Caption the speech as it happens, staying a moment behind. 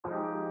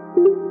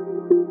Welcome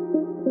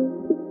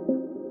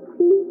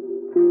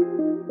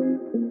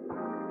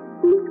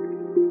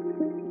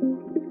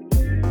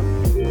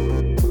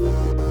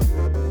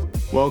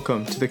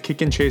to the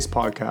Kick and Chase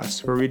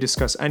podcast, where we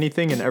discuss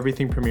anything and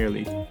everything Premier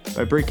League.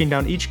 By breaking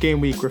down each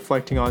game week,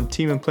 reflecting on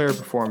team and player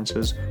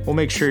performances, we'll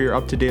make sure you're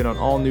up to date on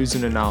all news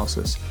and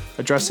analysis.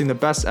 Addressing the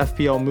best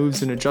FPL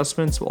moves and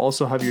adjustments, we'll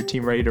also have your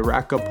team ready to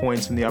rack up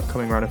points in the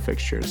upcoming run of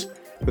fixtures.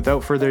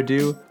 Without further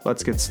ado,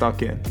 let's get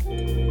stuck in.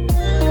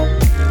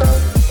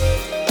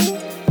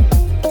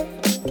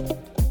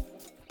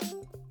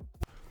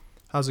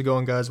 How's it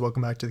going, guys?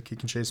 Welcome back to the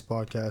Kick and Chase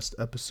podcast,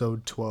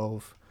 episode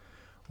 12.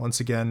 Once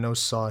again, no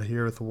Saad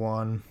here with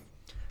Juan.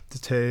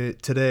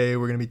 Today,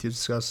 we're going to be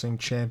discussing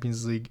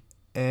Champions League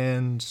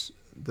and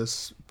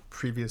this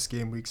previous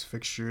game week's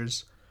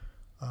fixtures.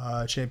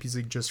 Champions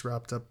League just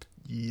wrapped up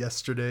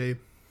yesterday.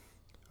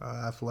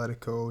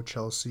 Atletico,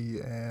 Chelsea,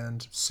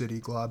 and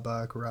City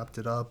Gladbach wrapped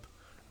it up.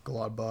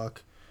 Gladbach.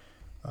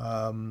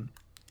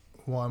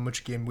 Juan,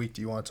 which game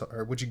do you want to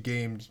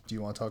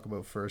talk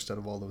about first out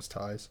of all those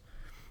ties?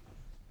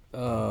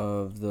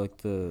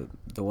 The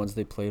ones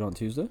they played on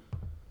Tuesday.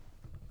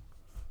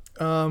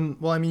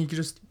 Well, I mean,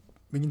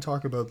 we can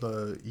talk about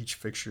each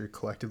fixture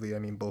collectively. I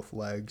mean, both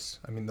legs.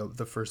 I mean,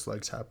 the first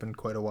legs happened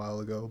quite a while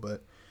ago,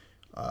 but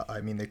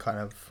I mean, they kind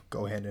of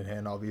go hand in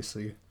hand,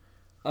 obviously.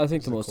 I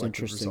think the most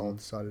interesting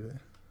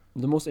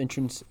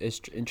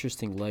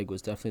leg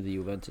was definitely the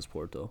Juventus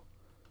Porto.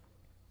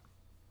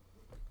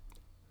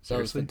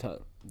 Seriously?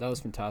 That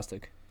was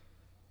fantastic.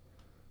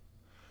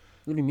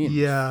 What do you mean?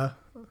 Yeah.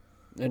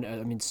 And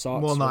I mean,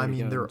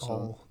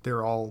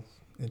 they're all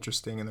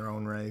interesting in their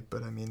own right,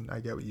 but I mean, I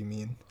get what you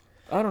mean.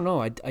 I don't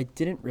know. I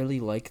didn't really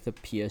like the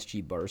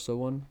PSG Barca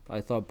one.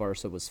 I thought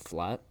Barca was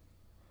flat.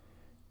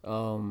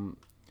 But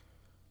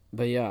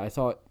yeah, I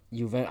thought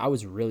I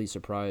was really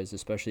surprised,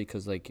 especially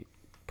because like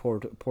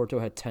Porto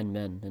had 10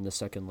 men in the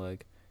second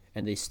leg,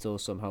 and they still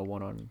somehow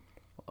won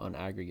on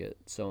aggregate.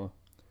 So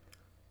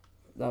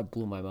that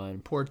blew my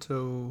mind.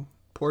 Porto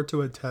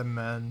had 10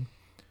 men.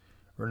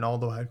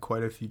 Ronaldo had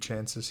quite a few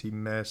chances he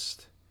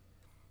missed.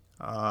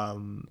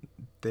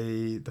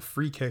 The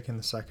free kick in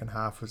the second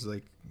half was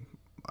like,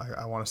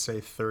 I want to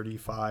say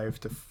 35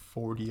 to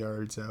 40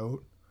 yards out,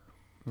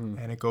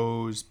 and it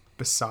goes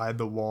beside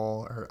the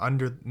wall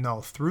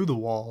through the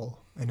wall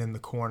and in the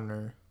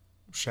corner.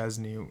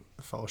 Szczesny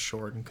fell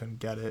short and couldn't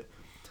get it,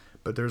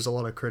 but there's a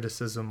lot of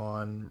criticism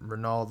on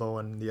Ronaldo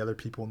and the other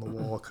people in the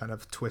wall kind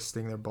of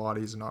twisting their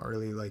bodies and not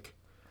really like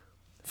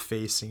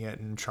facing it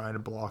and trying to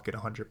block it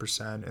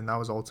 100%, and that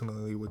was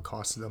ultimately what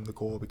costed them the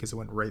goal because it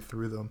went right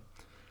through them.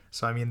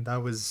 So I mean,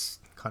 that was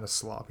kind of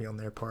sloppy on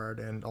their part,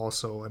 and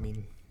also, I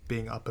mean,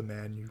 being up a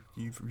man,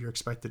 you're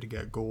expected to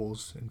get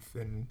goals and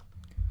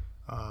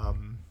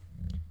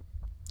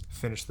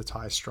finish the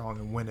tie strong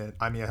and win it.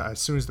 I mean,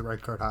 as soon as the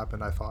red card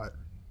happened, I thought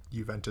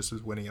Juventus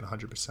was winning at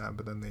 100%,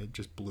 but then they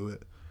just blew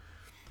it.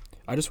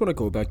 I just want to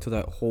go back to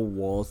that whole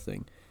wall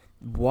thing.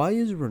 Why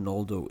is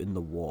Ronaldo in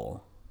the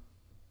wall?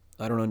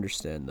 I don't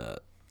understand that.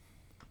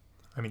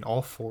 I mean,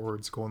 all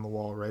forwards go in the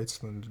wall, right?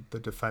 So then the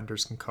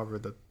defenders can cover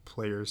the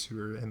players who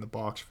are in the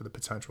box for the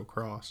potential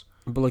cross.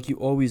 But, like, you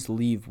always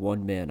leave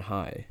one man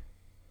high.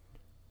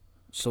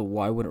 So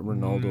why wouldn't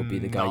Ronaldo be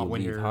the guy you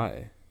leave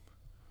high?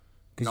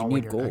 Because you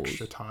need goals.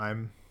 Extra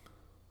time.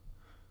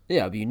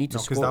 Yeah, but you need to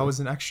score. Because that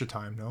was an extra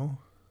time, no?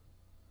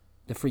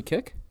 The free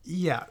kick?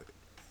 Yeah.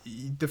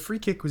 The free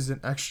kick was an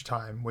extra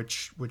time,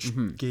 which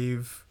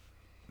gave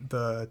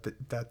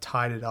that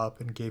tied it up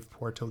and gave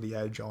Porto the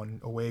edge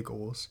on away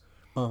goals.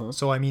 Uh-huh.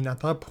 So, I mean, at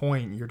that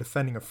point, you're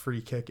defending a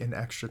free kick in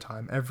extra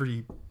time.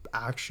 Every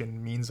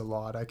action means a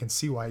lot. I can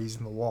see why he's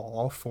in the wall.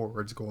 All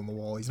forwards go in the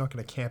wall. He's not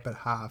going to camp at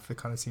half. It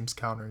kind of seems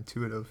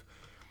counterintuitive.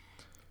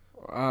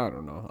 I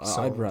don't know.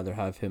 I'd rather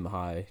have him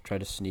high, try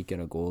to sneak in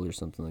a goal or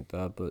something like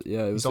that. But,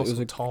 yeah, he's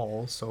also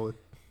tall, so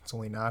it's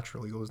only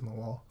natural he goes in the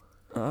wall.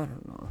 I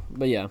don't know.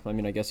 But, yeah, I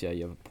mean, I guess, yeah,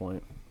 you have a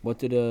point. What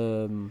did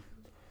you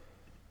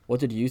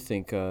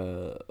think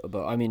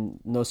about... I mean,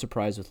 no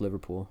surprise with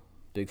Liverpool.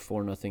 Big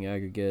 4-0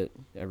 aggregate.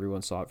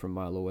 Everyone saw it from a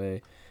mile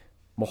away.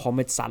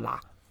 Mohamed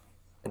Salah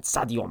and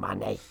Sadio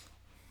Mane.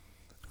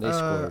 They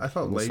scored. I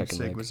thought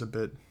Leipzig was a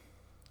bit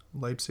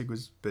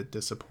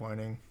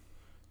disappointing,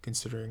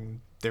 considering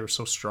they were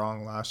so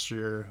strong last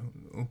year.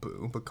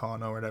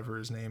 Upamecano, or whatever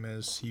his name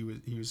is, he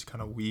was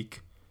kind of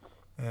weak,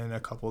 and a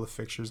couple of the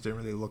fixtures didn't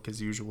really look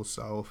his usual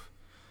self.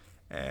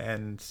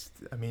 And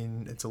I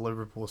mean, it's a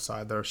Liverpool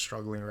side that are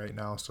struggling right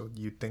now, so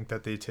you'd think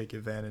that they take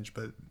advantage,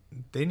 but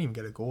they didn't even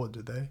get a goal,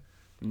 did they?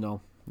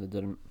 No, they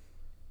didn't.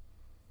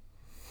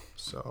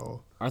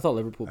 So I thought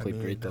Liverpool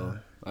played great though.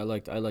 I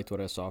liked what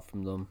I saw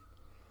from them.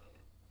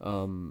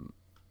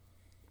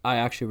 I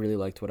actually really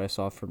liked what I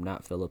saw from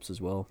Nat Phillips as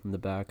well in the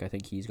back. I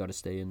think he's got to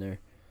stay in there.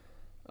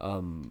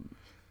 And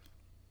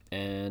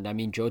I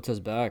mean, Jota's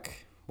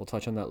back. We'll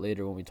touch on that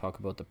later when we talk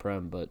about the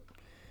Prem, but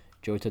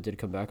Jota did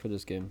come back for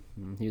this game.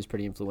 He was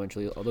pretty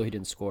influential, although he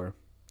didn't score.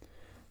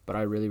 But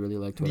I really, really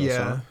liked what I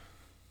saw.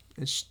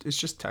 It's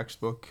just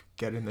textbook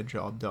getting the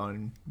job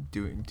done,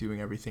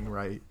 doing everything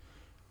right.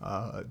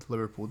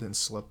 Liverpool didn't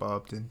slip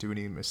up, didn't do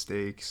any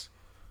mistakes.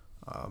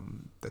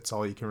 That's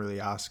all you can really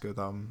ask of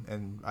them.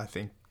 And I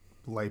think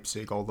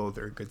Leipzig, although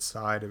they're a good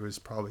side, it was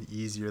probably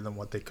easier than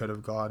what they could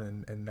have got.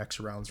 And next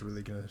round's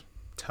really going to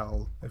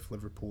tell if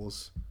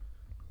Liverpool's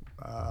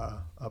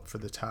up for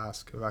the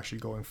task of actually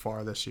going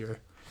far this year.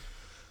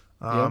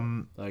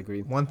 I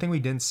agree. One thing we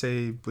didn't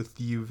say with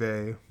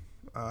Juve,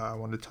 I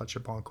wanted to touch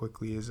upon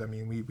quickly is, I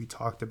mean, we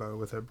talked about it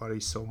with our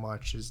buddies so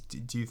much, is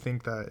do you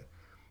think that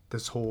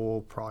this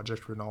whole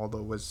project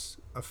Ronaldo was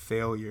a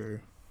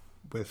failure,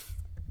 with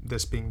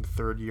this being the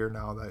third year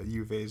now that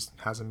Juve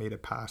hasn't made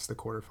it past the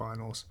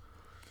quarterfinals?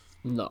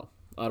 No,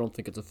 I don't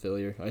think it's a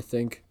failure. I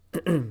think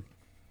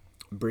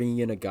bringing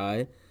in a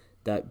guy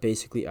that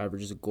basically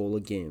averages a goal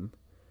a game,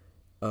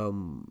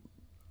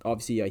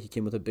 obviously, yeah, he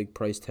came with a big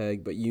price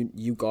tag, but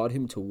you got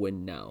him to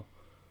win now.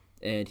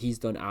 And he's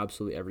done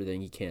absolutely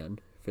everything he can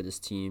for this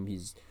team.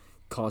 He's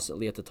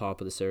constantly at the top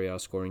of the Serie A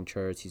scoring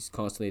charts. He's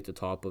constantly at the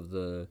top of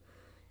the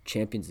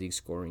Champions League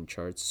scoring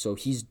charts. So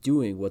he's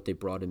doing what they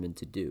brought him in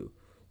to do.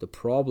 The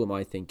problem,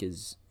 I think,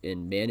 is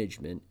in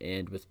management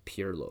and with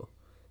Pirlo,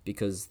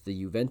 because the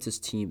Juventus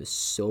team is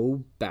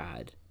so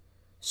bad,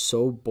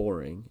 so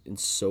boring, and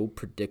so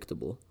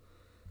predictable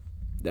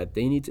that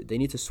they need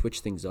to switch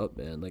things up,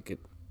 man.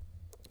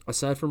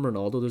 Aside from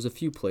Ronaldo, there's a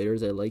few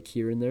players I like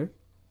here and there,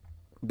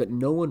 but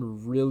no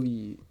one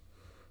really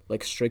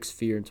strikes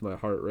fear into my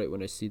heart right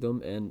when I see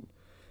them. And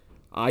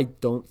I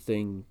don't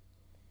think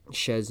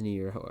Szczesny,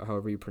 or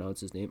however you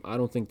pronounce his name, I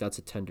don't think that's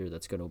a tender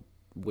that's gonna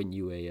win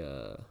you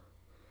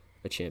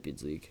a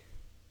Champions League.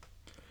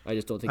 I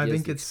just don't think he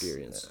has the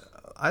experience.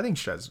 I think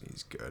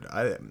Szczesny's good.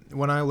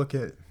 When I look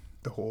at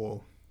the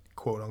whole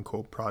quote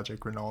unquote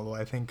project Ronaldo,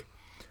 I think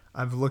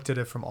I've looked at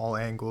it from all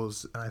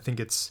angles, and I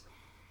think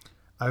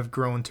I've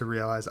grown to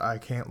realize I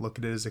can't look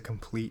at it as a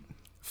complete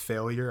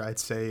failure. I'd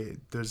say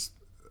there's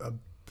a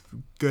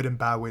good and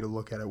bad way to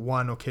look at it.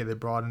 One, okay, they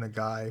brought in a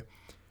guy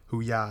who,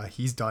 yeah,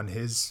 he's done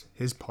his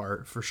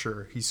part for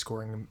sure. He's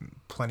scoring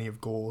plenty of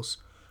goals.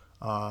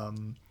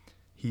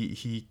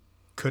 He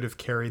could have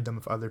carried them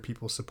if other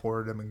people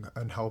supported him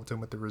and helped him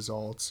with the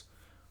results.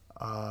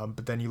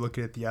 But then you look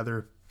at the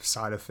other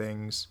side of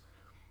things.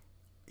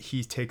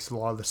 He takes a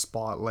lot of the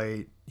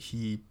spotlight.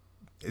 He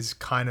is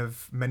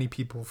many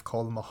people have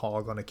called him a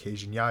hog on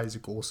occasion. Yeah, he's a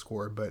goal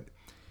scorer, but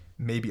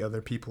maybe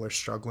other people are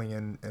struggling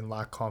and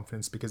lack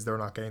confidence because they're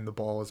not getting the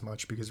ball as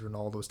much because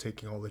Ronaldo's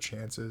taking all the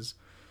chances.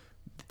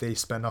 They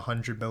spend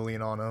 $100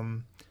 million on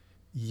him.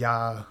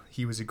 Yeah,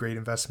 he was a great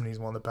investment. He's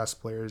one of the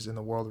best players in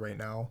the world right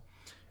now.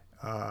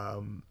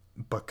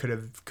 But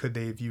could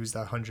they have used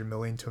that $100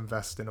 million to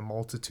invest in a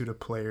multitude of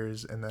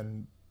players and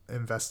then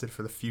invested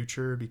for the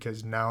future?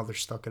 Because now they're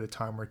stuck at a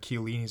time where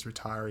Chiellini's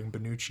retiring,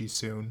 Bonucci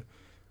soon,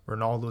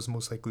 Ronaldo's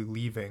most likely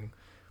leaving.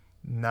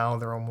 Now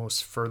they're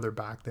almost further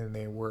back than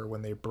they were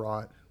when they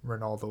brought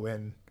Ronaldo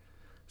in.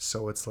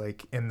 So it's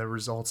and the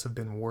results have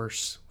been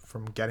worse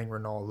from getting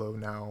Ronaldo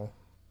now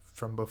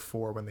from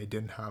before when they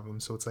didn't have him.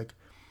 So it's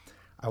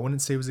I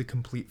wouldn't say it was a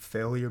complete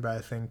failure, but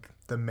I think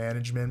the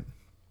management,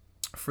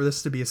 for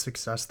this to be a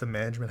success, the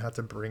management had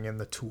to bring in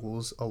the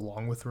tools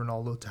along with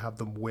Ronaldo to have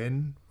them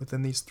win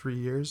within these 3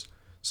 years.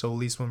 So at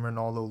least when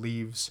Ronaldo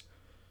leaves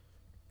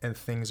and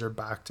things are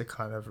back to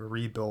kind of a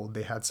rebuild,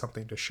 they had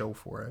something to show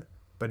for it.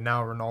 But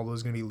now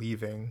Ronaldo's going to be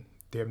leaving.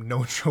 They have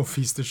no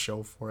trophies to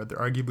show for it. They're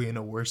arguably in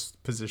a worse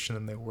position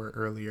than they were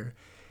earlier.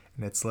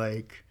 And it's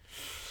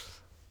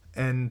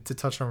and to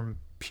touch on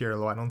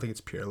Pirlo, I don't think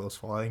it's Pirlo's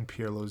fault. I think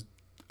Pirlo's,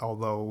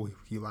 although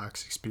he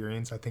lacks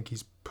experience, I think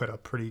he's put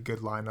up pretty good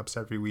lineups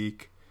every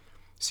week.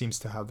 Seems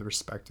to have the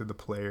respect of the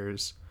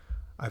players.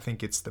 I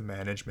think it's the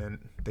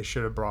management. They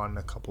should have brought in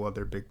a couple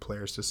other big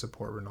players to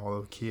support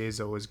Ronaldo.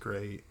 Chiesa is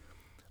great.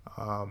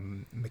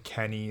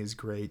 McKennie is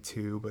great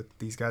too, but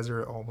these guys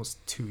are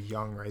almost too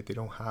young, right? They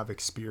don't have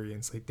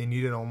experience. They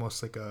needed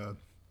almost they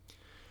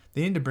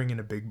need to bring in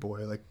a big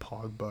boy like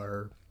Pogba,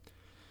 or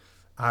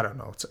I don't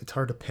know. It's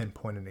hard to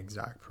pinpoint an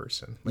exact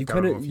person.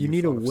 You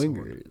need a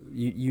winger.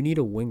 You need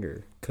a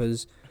winger,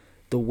 because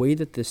the way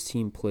that this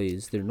team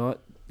plays, they're not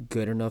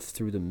good enough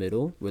through the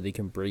middle where they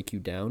can break you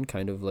down.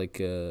 Kind of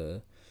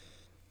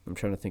I'm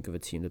trying to think of a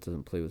team that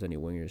doesn't play with any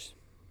wingers.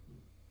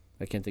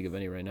 I can't think of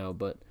any right now,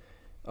 but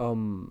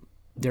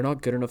they're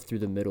not good enough through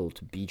the middle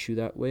to beat you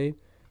that way.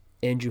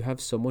 And you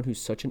have someone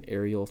who's such an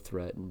aerial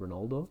threat in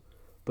Ronaldo,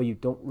 but you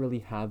don't really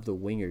have the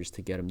wingers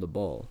to get him the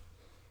ball,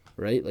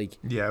 right?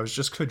 Yeah, it was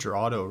just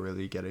Cuadrado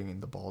really getting in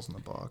the balls in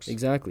the box.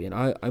 Exactly, and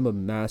I'm a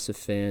massive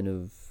fan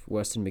of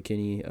Weston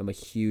McKennie. I'm a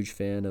huge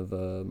fan of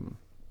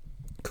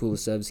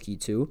Kulusevski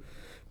too.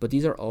 But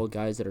these are all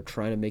guys that are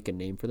trying to make a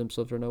name for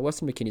themselves right now.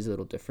 Weston McKennie's a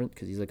little different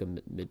because he's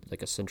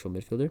a central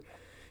midfielder.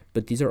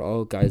 But these are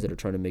all guys that are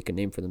trying to make a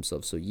name for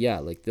themselves. So, yeah,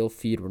 they'll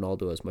feed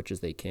Ronaldo as much as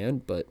they can.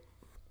 But,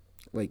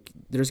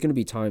 there's going to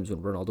be times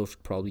when Ronaldo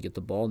should probably get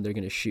the ball and they're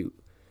going to shoot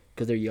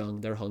because they're young,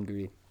 they're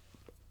hungry.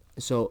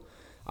 So,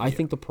 I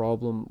think the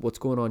problem, what's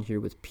going on here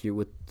with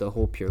the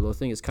whole Pirlo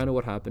thing is kind of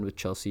what happened with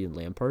Chelsea and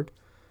Lampard,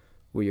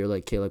 where you're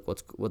okay,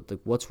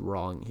 what's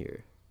wrong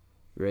here,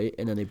 right?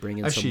 And then they bring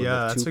in Actually, someone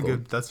yeah, like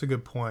Tuchel. that's a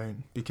good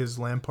point because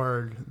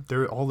Lampard,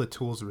 there all the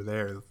tools were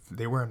there.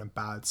 They weren't a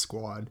bad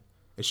squad.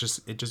 It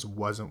just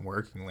wasn't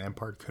working.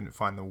 Lampard couldn't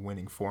find the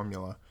winning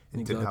formula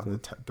and didn't have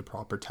Exactly. the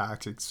proper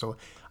tactics. So,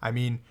 I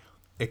mean,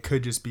 it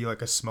could just be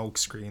like a smoke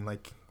screen,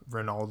 like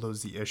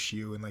Ronaldo's the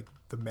issue and like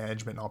the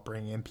management not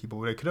bringing in people.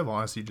 But it could have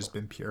honestly just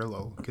been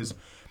Pirlo because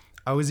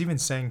I was even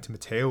saying to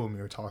Matteo when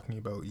we were talking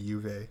about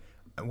Juve,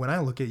 when I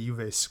look at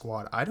Juve's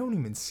squad, I don't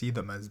even see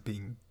them as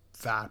being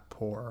that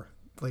poor.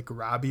 Like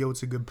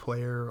Rabiot's a good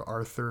player.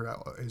 Arthur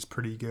is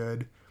pretty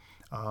good.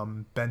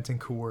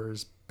 Bentancur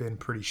has been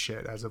pretty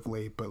shit as of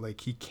late, but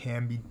like he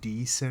can be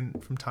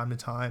decent from time to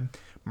time.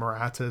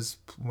 Morata's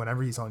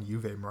whenever he's on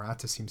Juve,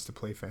 Morata seems to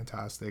play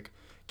fantastic.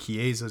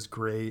 Chiesa's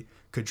great.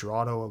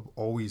 Cuadrado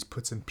always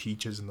puts in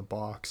peaches in the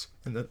box,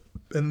 and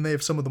they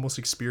have some of the most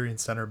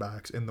experienced center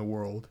backs in the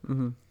world,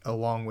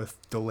 along with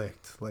De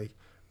Ligt. Like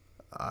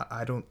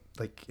I don't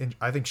like.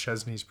 I think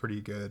Chesney's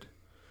pretty good.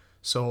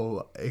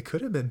 So it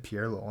could have been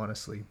Pirlo,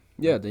 honestly.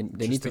 Yeah, they Just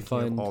need to thinking of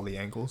find all the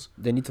angles.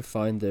 they need to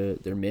find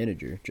their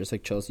manager, just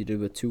like Chelsea did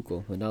with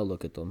Tuchel. And now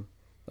look at them.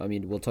 I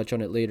mean, we'll touch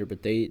on it later,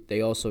 but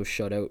they also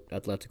shut out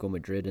Atletico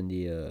Madrid in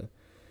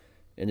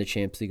the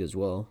Champions League as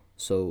well.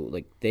 So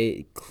like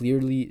they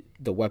clearly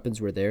the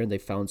weapons were there, and they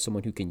found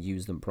someone who can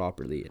use them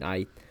properly.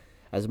 And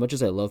as much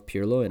as I love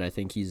Pirlo, and I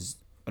think he's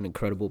an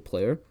incredible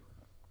player,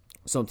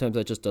 sometimes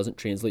that just doesn't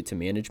translate to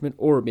management,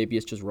 or maybe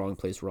it's just wrong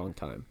place, wrong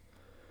time.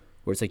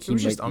 Where it's like It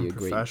was he just might be a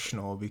great.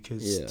 unprofessional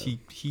because Yeah.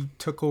 he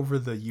took over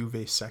the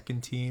Juve second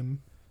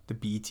team, the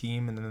B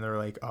team, and then they're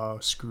like, oh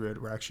screw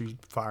it, we're actually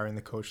firing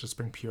the coach. Let's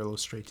bring Pirlo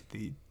straight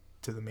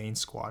to the main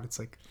squad. It's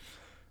like,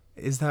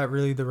 is that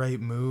really the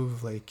right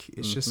move? Like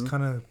it's just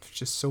kind of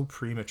just so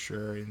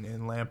premature,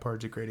 and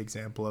Lampard's a great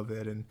example of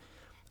it. And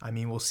I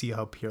mean, we'll see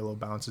how Pirlo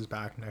bounces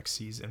back next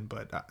season,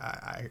 but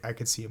I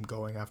could see him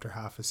going after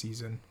half a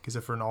season because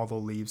if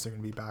Ronaldo leaves, they're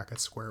going to be back at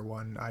square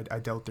one. I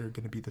doubt they're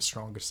going to be the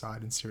strongest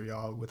side in Serie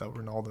A without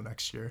Ronaldo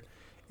next year.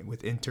 And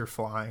with Inter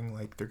flying,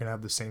 like they're going to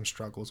have the same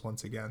struggles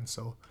once again.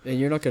 So And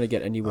you're not going to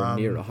get anywhere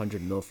near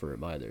 100 mil for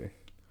him either.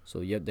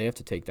 So yeah, they have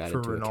to take that for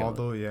into account.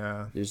 Ronaldo,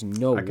 yeah, There's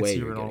no I could way see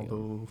you're getting him.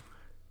 Ronaldo.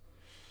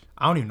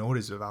 I don't even know what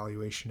his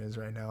evaluation is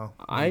right now.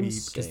 I'm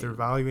Because they're saying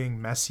valuing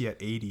Messi at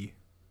 80.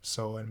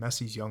 So, and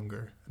Messi's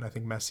younger. And I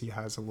think Messi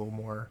has a little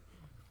more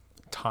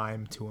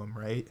time to him,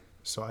 right?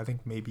 So I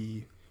think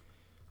maybe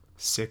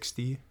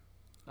 60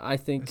 I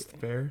think is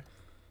fair.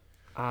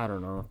 I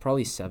don't know,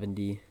 probably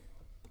 70.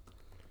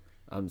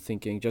 I'm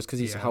thinking just because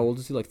he's Yeah. how old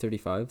is he? Like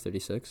 35,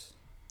 36?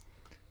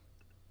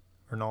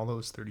 Ronaldo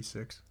is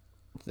 36.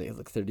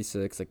 Like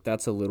 36. Like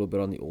that's a little bit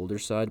on the older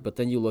side. But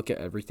then you look at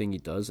everything he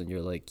does, and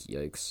you're like,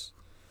 yikes.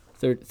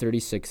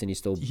 36, and he's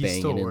still He's banging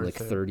still in worth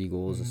like it. 30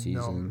 goals a No,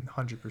 season.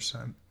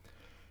 100%.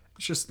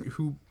 It's just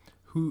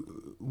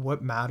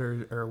what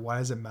matters, or why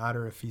does it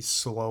matter if he's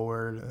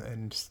slower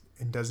and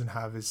doesn't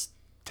have his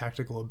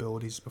technical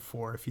abilities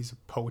before, if he's a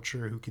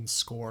poacher who can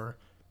score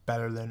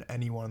better than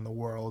anyone in the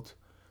world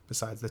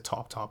besides the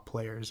top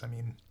players? I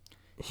mean,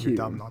 you're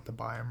dumb not to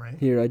buy him, right?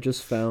 Here, I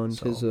just found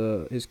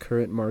So his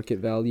current market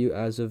value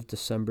as of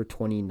December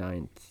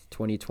 29th,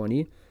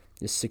 2020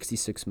 is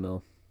 66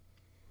 mil.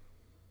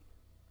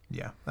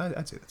 yeah,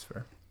 I'd say that's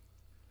fair.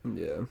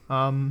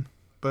 Yeah.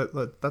 But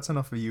look, that's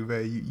enough of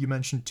Juve. You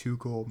mentioned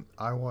Tuchel.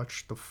 I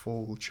watched the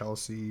full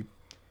Chelsea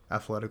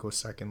Atletico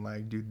second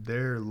leg. Dude,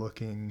 they're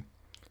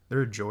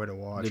a joy to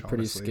watch. They're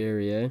pretty honestly.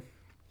 scary, eh?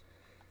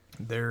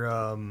 Their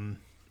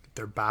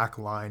back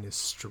line is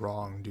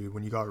strong, dude.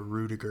 When you got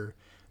Rudiger,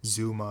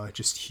 Zuma,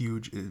 just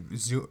huge.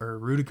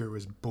 Rudiger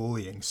was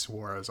bullying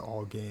Suarez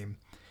all game.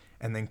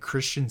 And then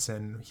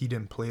Christensen, he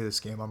didn't play this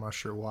game. I'm not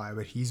sure why,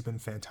 but he's been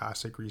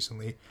fantastic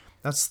recently.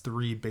 That's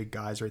three big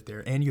guys right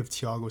there. And you have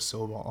Thiago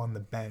Silva on the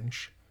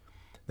bench.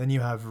 Then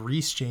you have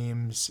Reece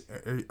James.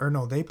 Or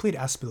no, they played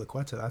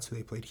Azpilicueta. That's who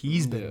they played.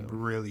 He's been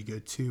really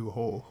good too.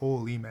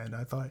 Holy man.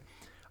 I thought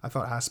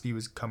Aspie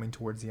was coming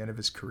towards the end of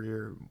his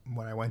career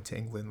when I went to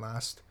England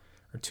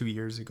 2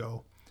 years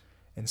ago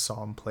and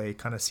saw him play.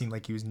 Kind of seemed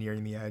like he was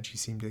nearing the edge. He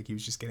seemed like he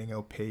was just getting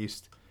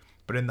outpaced.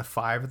 But in the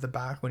five at the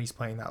back, when he's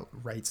playing that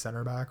right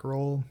center back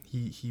role,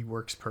 he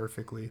works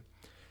perfectly.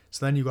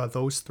 So then you got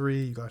those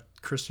three. You got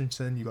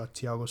Christensen, you got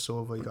Thiago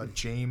Silva, you got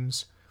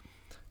James,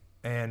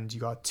 and you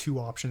got two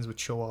options with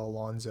Chilwell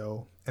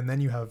Alonso. And then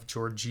you have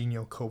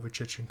Jorginho,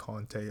 Kovacic, and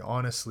Conte.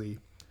 Honestly,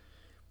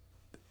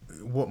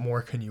 what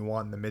more can you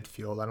want in the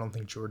midfield? I don't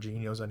think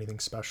Jorginho's anything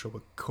special,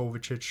 but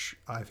Kovacic,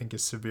 I think,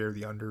 is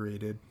severely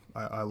underrated.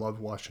 I love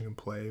watching him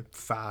play.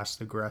 Fast,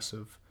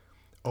 aggressive,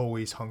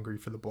 always hungry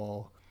for the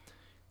ball.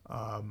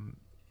 And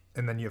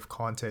then you have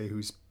Conte,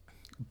 who's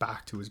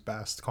back to his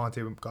best.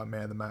 Conte got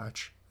man of the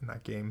match in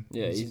that game.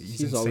 Yeah,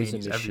 he's insane. always a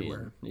He's machine.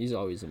 everywhere. He's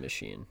always a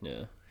machine,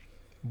 yeah.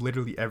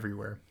 Literally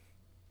everywhere.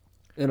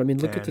 And I mean,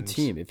 look at the And-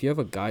 team. If you have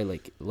a guy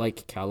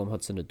like Callum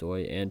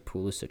Hudson-Odoi and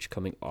Pulisic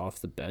coming off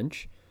the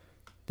bench,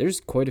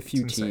 there's quite a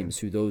few It's insane. teams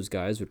who those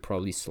guys would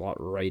probably slot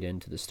right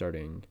into the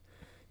starting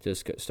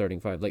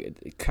five. Like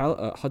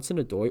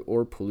Hudson-Odoi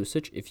or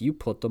Pulisic, if you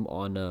put them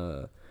on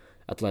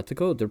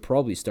Atletico, they're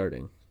probably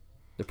starting.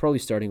 They're probably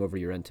starting over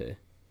Llorente.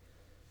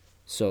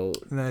 So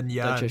And then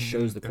that just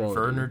shows the and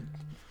quality.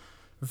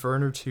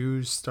 Werner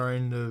too's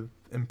starting to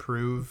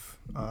improve.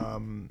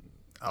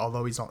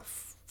 Although he's not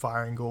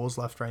firing goals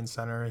left, right, and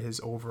center,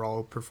 his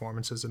overall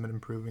performances have been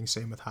improving.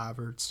 Same with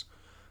Havertz.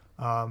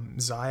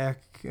 Ziyech,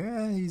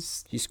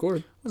 He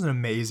scored. wasn't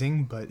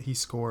amazing, but he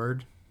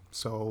scored,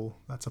 so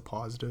that's a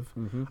positive.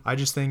 Mm-hmm. I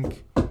just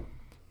think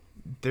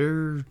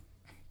they're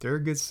a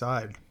good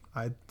side.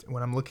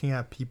 When I'm looking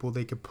at people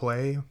they could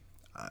play,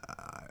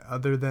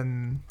 other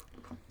than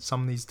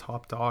some of these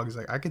top dogs,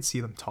 like I could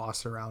see them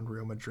toss around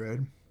Real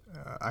Madrid.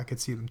 I could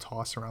see them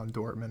toss around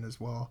Dortmund as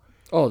well.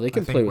 Oh, they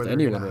can I think play where with they're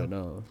anyone gonna right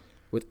now.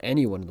 With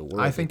anyone in the world.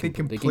 I think they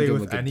can play give 'em a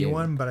with good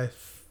anyone, game. but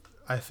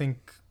I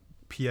think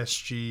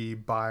PSG,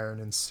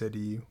 Bayern, and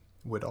City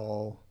would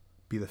all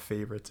be the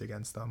favorites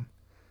against them.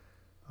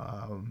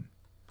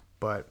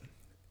 But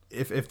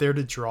if they're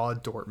to draw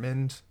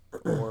Dortmund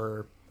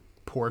or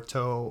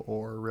Porto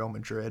or Real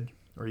Madrid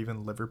or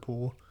even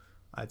Liverpool,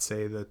 I'd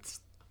say that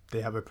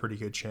they have a pretty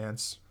good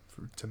chance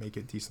to make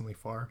it decently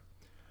far.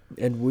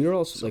 And we're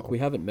also like So we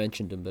haven't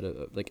mentioned him,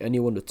 but like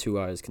anyone with two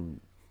eyes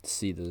can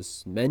see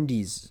this.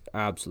 Mendy's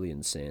absolutely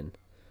insane.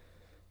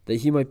 That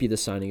he might be the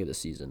signing of the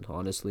season.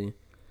 Honestly,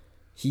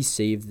 he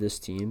saved this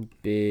team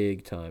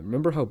big time.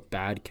 Remember how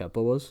bad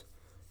Kepa was?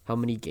 How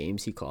many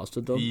games he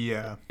costed them?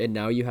 yeah, And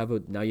now you have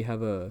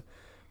a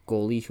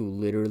goalie who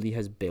literally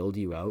has bailed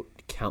you out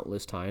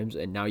countless times,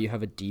 and now you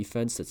have a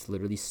defense that's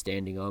literally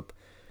standing up,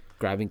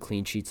 grabbing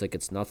clean sheets like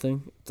it's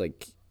nothing. It's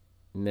like,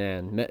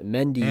 man,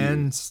 Mendy.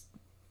 and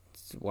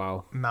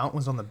Wow. Mount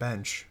was on the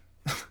bench.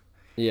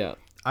 Yeah.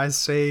 I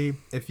say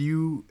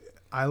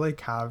I like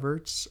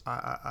Havertz.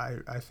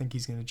 I think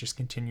he's going to just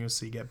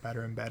continuously get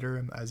better and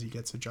better as he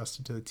gets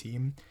adjusted to the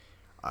team.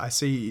 I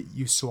say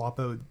you swap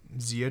out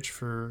Ziyech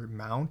for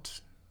Mount.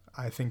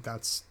 I think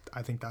that's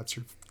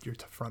your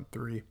front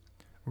three.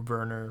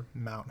 Werner,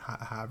 Mount,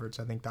 Havertz.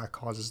 I think that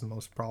causes the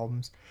most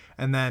problems.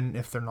 And then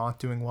if they're not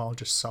doing well,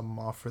 just sub them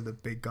off for the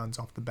big guns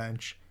off the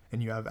bench,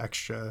 and you have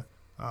extra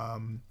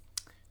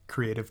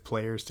creative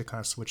players to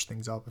kind of switch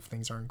things up if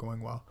things aren't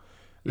going well.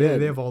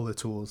 They have all the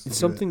tools.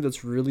 Something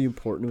that's really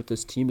important with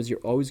this team is you're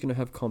always going to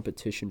have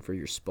competition for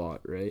your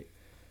spot, right?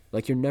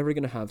 Like, you're never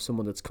going to have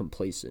someone that's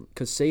complacent.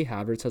 Because say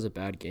Havertz has a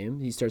bad game,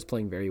 he starts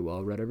playing very well,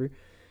 or whatever.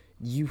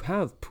 You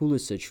have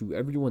Pulisic, who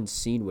everyone's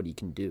seen what he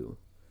can do,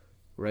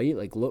 right?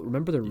 Like,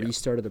 remember the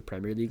restart of the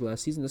Premier League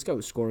last season? This guy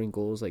was scoring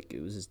goals like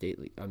it was his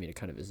daily. I mean, it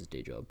kind of is his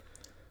day job.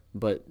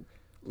 But,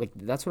 like,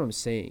 that's what I'm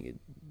saying.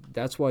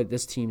 That's why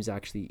this team's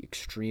actually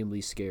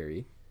extremely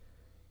scary.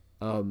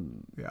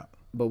 Yeah.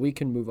 But we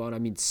can move on. I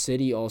mean,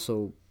 City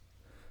also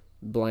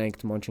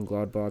blanked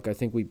Mönchengladbach. I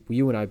think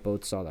you and I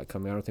both saw that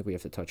coming. I don't think we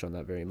have to touch on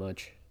that very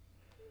much.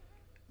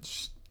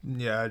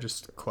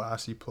 Just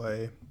classy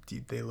play.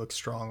 They look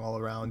strong all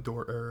around. De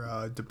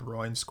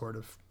Bruyne scored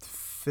a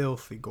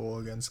filthy goal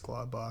against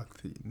Gladbach.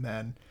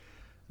 Man,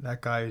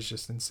 that guy is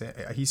just insane.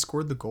 He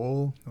scored the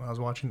goal when I was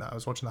watching that. I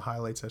was watching the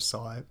highlights. I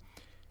saw it,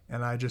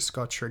 and I just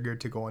got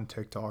triggered to go on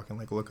TikTok and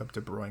like look up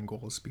De Bruyne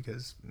goals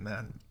because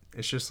man,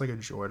 it's just like a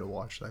joy to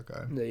watch that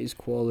guy. Yeah, he's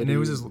quality. And it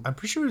was I'm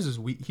pretty sure it was his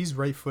weak. He's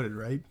right-footed,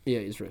 right? Yeah,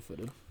 he's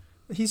right-footed.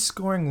 He's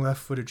scoring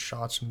left-footed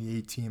shots from the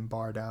 18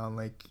 bar down.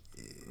 Like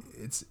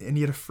and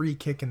he had a free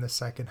kick in the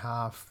second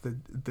half. The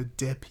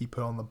dip he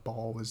put on the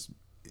ball was,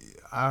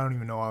 I don't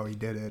even know how he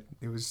did it.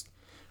 It was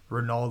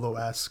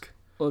Ronaldo-esque.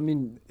 Well, I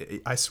mean,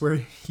 I swear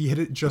he hit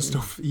it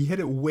he hit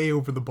it way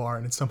over the bar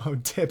and it somehow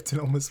dipped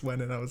and almost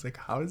went in. I was like,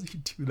 how does he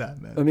do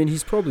that, man? I mean,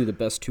 he's probably the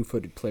best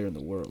two-footed player in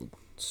the world.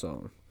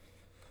 So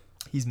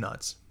he's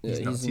nuts. He's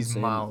yeah, nuts. He's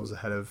insane. miles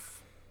ahead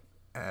of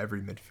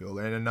every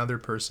midfielder. And another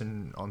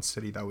person on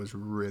City that was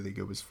really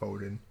good was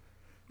Foden.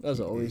 As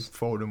always.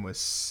 Foden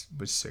was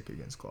sick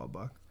against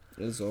Gladbach.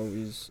 As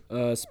always.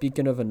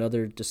 Speaking of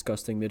another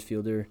disgusting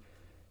midfielder,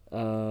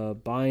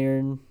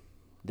 Bayern,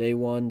 they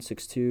won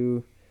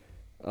 6-2.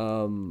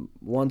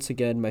 Once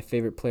again, my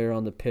favorite player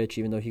on the pitch,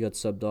 even though he got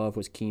subbed off,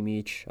 was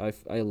Kimmich.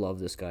 I love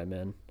this guy,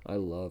 man. I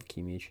love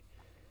Kimmich.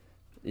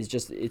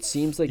 It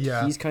seems like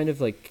he's kind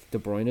of like De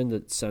Bruyne in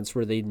the sense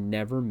where they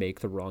never make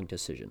the wrong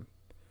decision.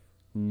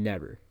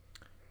 Never.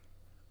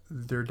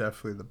 They're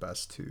definitely the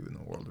best two in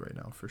the world right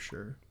now, for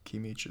sure.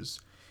 Kimmich is...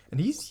 And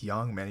he's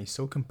young, man. He's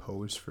so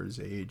composed for his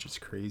age. It's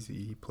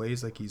crazy. He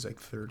plays like he's like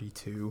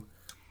 32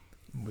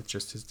 with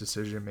just his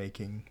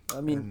decision-making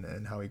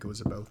and how he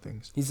goes about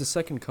things. He's the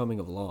second coming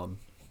of Lahm.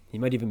 He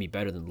might even be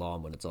better than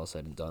Lahm when it's all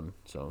said and done.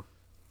 So,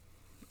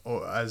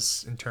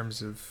 as in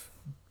terms of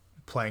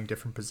playing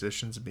different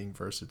positions and being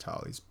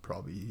versatile, he's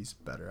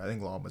better. I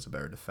think Lahm was a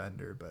better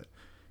defender, but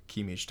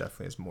Kimmich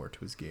definitely has more to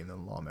his game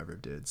than Lahm ever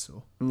did.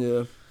 So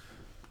yeah.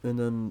 And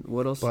then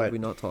what else have we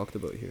not talked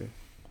about here?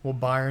 Well,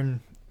 Bayern.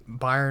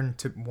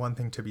 One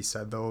thing to be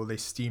said though, they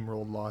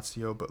steamrolled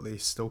Lazio, but they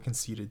still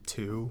conceded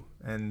 2,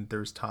 and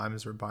there's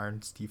times where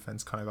Bayern's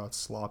defense kind of got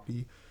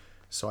sloppy.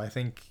 So I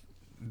think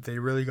they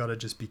really got to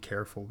just be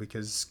careful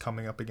because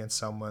coming up against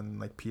someone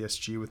like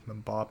PSG with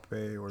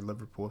Mbappe or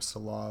Liverpool with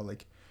Salah,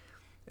 like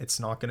it's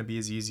not going to be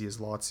as easy as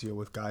Lazio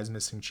with guys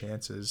missing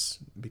chances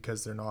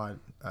because they're not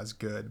as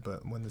good.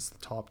 But when it's the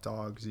top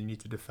dogs, you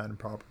need to defend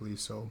properly.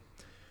 So,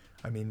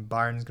 I mean,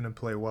 Bayern's going to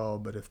play well,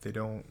 but if they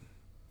don't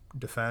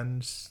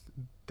defend,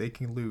 they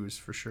can lose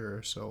for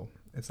sure. So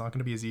it's not going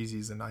to be as easy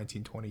as the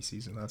 1920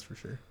 season, that's for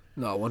sure.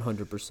 No,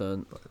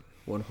 100%.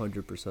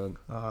 100%.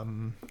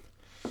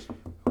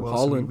 Well,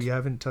 Holland. we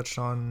haven't touched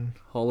on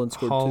Holland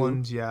scored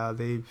Holland. 2. Yeah,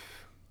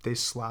 they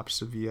slapped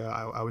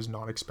Sevilla. I was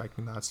not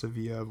expecting that.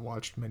 Sevilla I've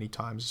watched many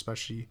times,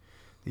 especially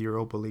the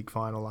Europa League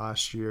final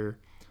last year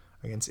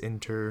against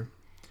Inter.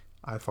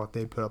 I thought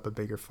they'd put up a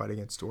bigger fight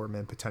against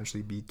Dortmund,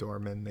 potentially beat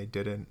Dortmund. They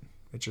didn't.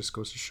 It just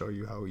goes to show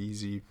you how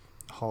easy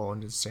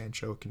Holland and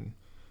Sancho can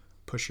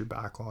push your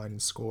back line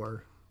and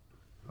score.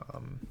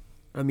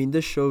 I mean,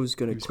 this show is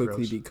going It to was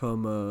quickly gross.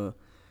 become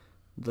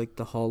like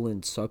the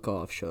Holland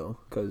suck-off show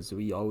because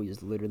we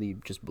always literally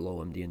just blow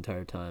them the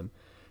entire time.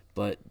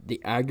 But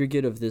the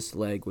aggregate of this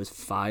leg was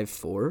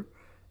 5-4.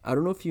 I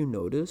don't know if you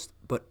noticed,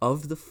 but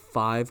of the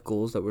 5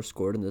 goals that were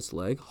scored in this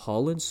leg,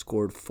 Holland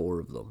scored 4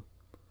 of them.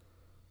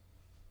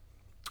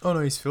 Oh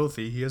no, he's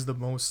filthy. He has the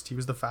most. He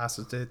was the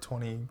fastest to hit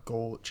 20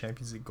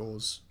 Champions League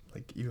goals,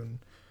 like even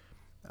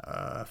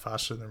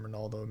faster than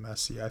Ronaldo and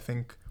Messi. I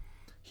think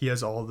he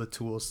has all the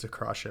tools to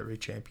crush every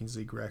Champions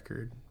League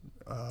record,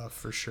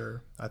 for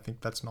sure. I think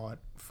that's not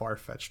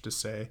far-fetched to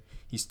say.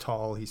 He's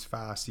tall, he's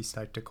fast, he's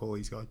tactical,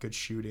 he's got good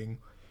shooting.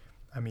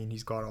 I mean,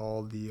 he's got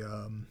all the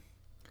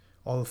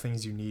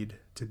things you need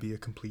to be a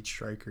complete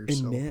striker. And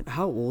so man,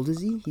 how old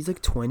is he? He's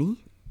like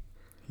 20?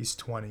 he's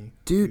 20.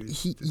 Dude,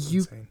 It's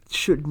you insane.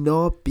 should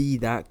not be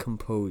that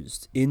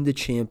composed in the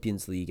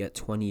Champions League at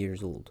 20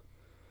 years old.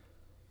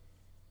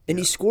 And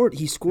Yeah. he scored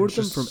It's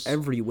them from just-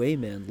 every way,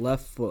 man.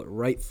 Left foot,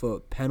 right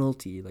foot,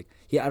 penalty. Like,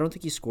 yeah, I don't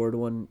think he scored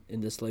one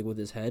in this leg with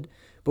his head,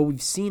 but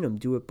we've seen him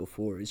do it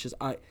before. It's just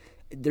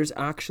there's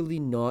actually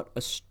not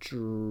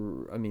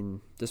I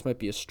mean, this might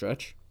be a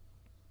stretch,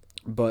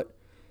 but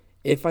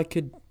if I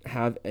could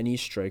have any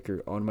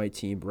striker on my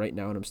team right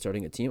now and I'm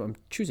starting a team, I'm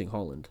choosing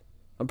Holland.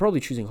 I'm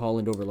probably choosing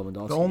Holland over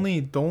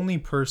Lewandowski. The only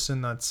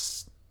person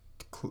that's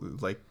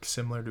like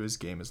similar to his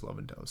game is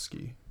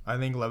Lewandowski. I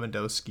think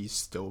Lewandowski's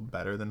still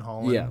better than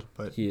Holland, Yeah,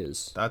 but he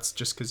is. that's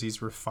just because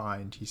he's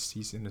refined.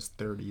 He's in his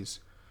 30s.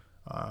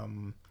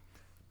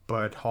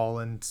 But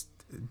Holland,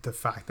 the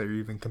fact that you're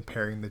even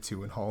comparing the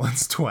two and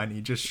Holland's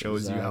 20 just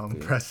shows you how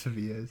Exactly. impressive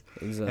he is.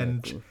 Exactly.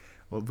 And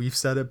well, we've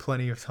said it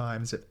plenty of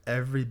times that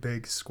every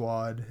big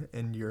squad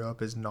in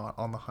Europe is not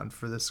on the hunt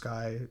for this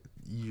guy.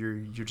 You're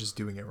just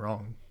doing it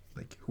wrong.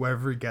 Like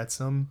whoever gets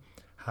him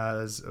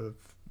has a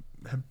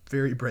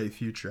very bright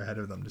future ahead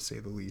of them, to say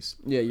the least.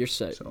 Yeah, you're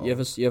set. So- You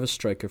have a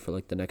striker for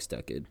like the next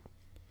decade,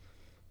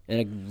 and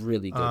a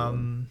really good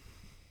one.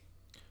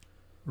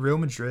 Real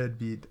Madrid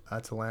beat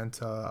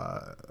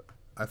Atalanta.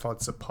 I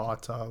thought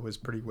Zapata was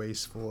pretty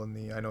wasteful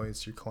I know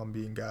he's your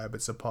Colombian guy,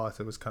 but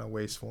Zapata was kind of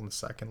wasteful in the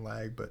second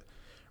leg. But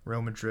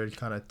Real Madrid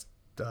kind of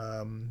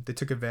they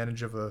took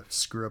advantage of a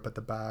screw up at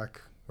the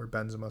back where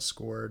Benzema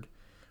scored,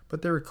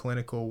 but they were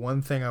clinical.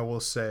 One thing I will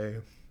say,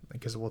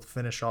 because we'll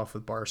finish off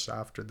with Barca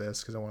after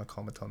this, because I want to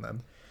comment on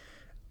them.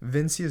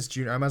 Vinicius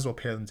Jr. I might as well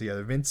pair them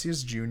together.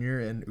 Vinicius Jr.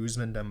 and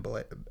Ousmane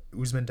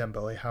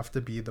Dembele have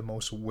to be the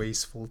most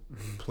wasteful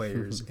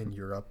players in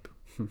Europe,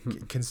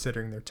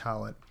 considering their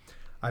talent.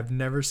 I've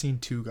never seen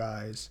two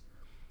guys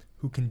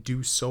who can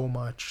do so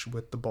much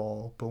with the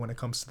ball, but when it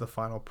comes to the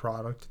final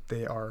product,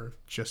 they are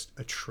just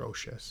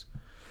atrocious.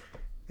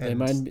 They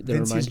remind me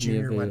of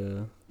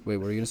wait, what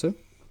were you gonna say?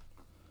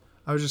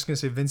 I was just gonna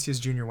say Vinicius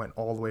Jr. went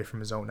all the way from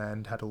his own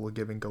end, had a little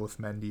give and go with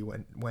Mendy,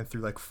 went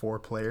through like 4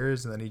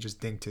 players, and then he just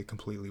dinked it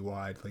completely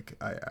wide. Like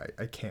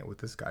I can't with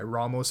this guy.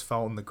 Ramos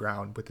fell on the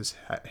ground with his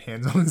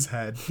hands on his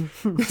head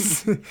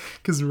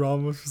because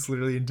Ramos was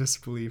literally in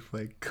disbelief.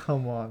 Like,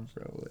 come on,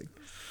 bro. Like,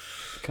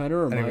 Kind of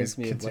reminds Anyways,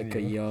 me of like a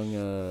continue.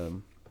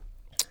 young.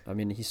 I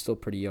mean, he's still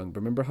pretty young,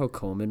 but remember how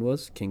Coleman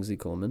was, Kingsley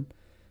Coleman,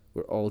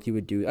 where all he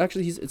would do.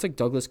 Actually, it's like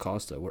Douglas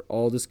Costa, where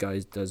all this guy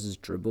does is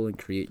dribble and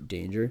create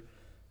danger,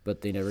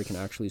 but they never can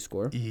actually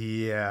score.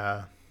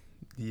 yeah,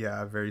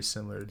 very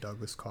similar to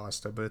Douglas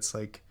Costa, but it's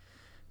like,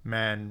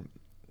 man,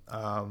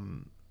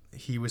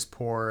 he was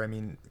poor. I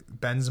mean,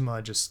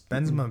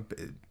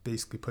 Benzema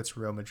basically puts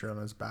Real Madrid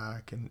on his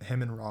back, and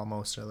him and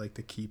Ramos are like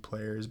the key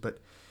players. But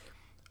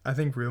I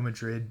think Real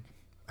Madrid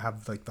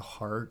have like the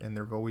heart, and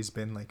they've always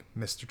been like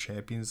Mr.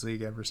 Champions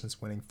League ever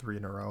since winning 3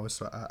 in a row.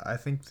 So I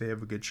think they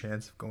have a good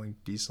chance of going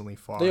decently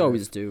far. They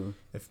always do,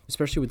 if-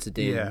 especially with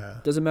Zidane. Yeah.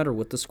 Doesn't matter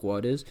what the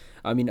squad is.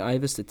 I mean, I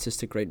have a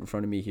statistic right in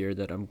front of me here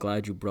that I'm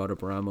glad you brought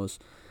up Ramos.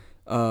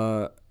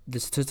 The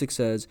statistic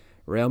says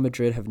Real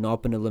Madrid have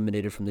not been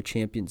eliminated from the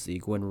Champions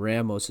League when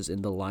Ramos is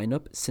in the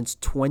lineup since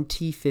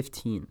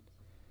 2015.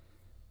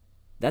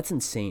 That's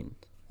insane.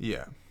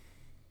 Yeah,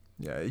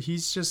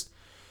 he's just.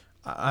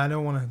 I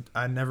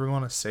never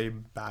want to say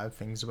bad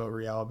things about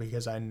Real,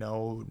 because I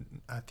know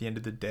at the end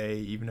of the day,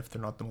 even if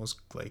they're not the most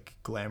like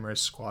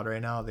glamorous squad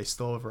right now, they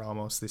still have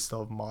Ramos, they still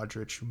have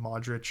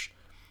Modric.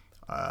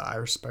 I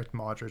respect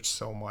Modric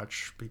so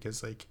much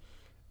because like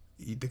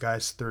the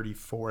guy's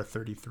 34,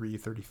 33,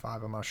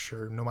 35. I'm not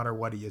sure. No matter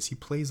what he is, he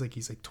plays like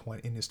he's like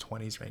 20 in his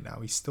 20s right now.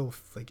 He's still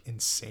like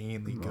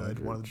insanely good.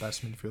 One of the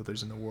best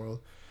midfielders in the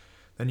world.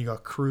 Then you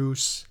got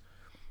Cruz.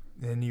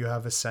 Then you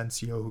have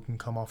Asensio, who can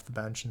come off the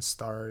bench and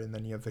start. And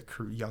then you have the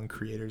young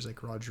creators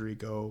like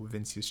Rodrigo,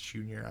 Vinicius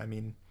Jr. I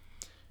mean,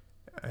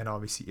 and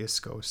obviously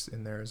Isco's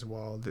in there as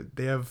well.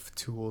 They have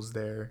tools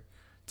there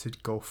to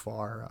go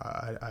far.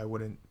 I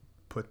wouldn't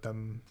put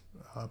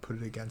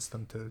it against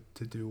them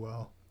to do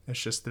well. It's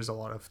just there's a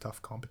lot of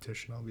tough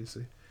competition,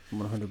 obviously.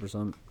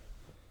 100%.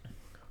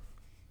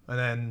 And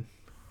then,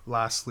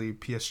 lastly,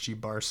 PSG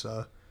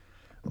Barca.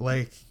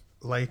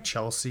 Like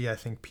Chelsea, I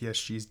think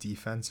PSG's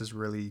defense is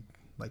really,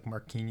 like,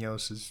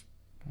 Marquinhos is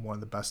one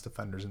of the best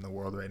defenders in the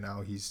world right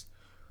now. He's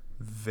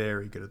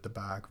very good at the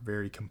back,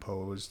 very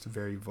composed,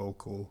 very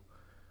vocal.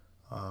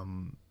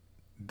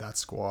 That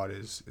squad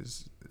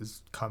is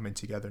coming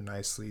together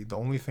nicely. The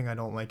only thing I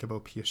don't like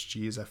about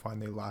PSG is I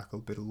find they lack a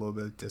little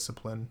bit of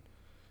discipline,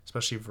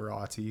 especially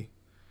Verratti.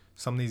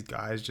 Some of these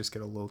guys just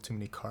get a little too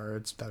many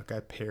cards. That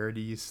guy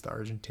Paredes, the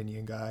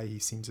Argentinian guy, he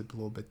seems a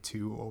little bit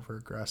too over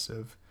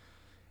aggressive.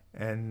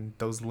 And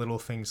those little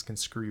things can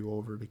screw you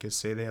over, because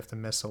say they have to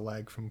miss a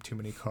leg from too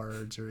many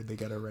cards, or they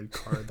get a red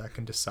card, that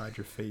can decide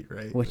your fate,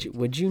 right?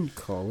 Would you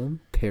call him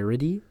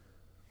Parody?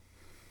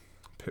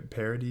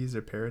 Paredes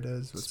or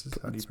Paredes?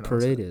 How do you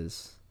pronounce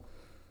Paredes.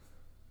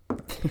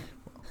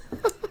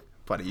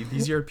 Buddy,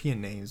 these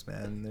European names,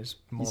 man. There's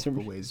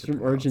multiple ways to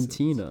pronounce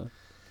Argentina.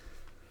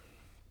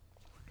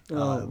 It.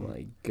 Oh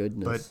my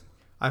goodness.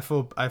 But I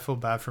feel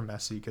bad for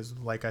Messi, because,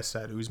 like I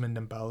said, Ousmane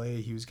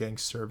Dembele, he was getting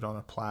served on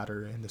a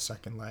platter in the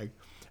second leg,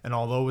 and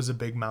although it was a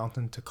big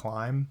mountain to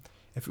climb,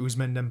 if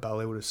Ousmane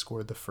Dembele would have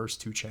scored the first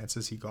two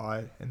chances he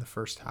got in the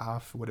first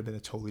half, it would have been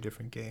a totally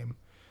different game.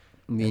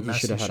 I mean, he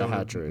should have had a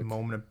hat trick.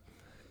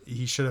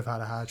 He should have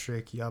had a hat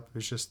trick. Yep, it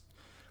was just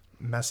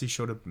Messi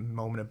showed a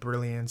moment of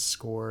brilliance,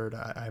 scored.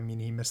 I mean,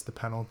 he missed the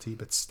penalty,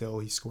 but still,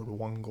 he scored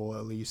one goal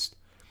at least.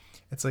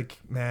 It's like,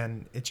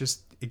 man, it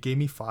gave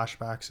me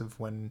flashbacks of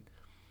when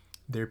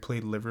they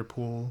played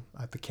Liverpool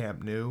at the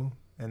Camp Nou,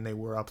 and they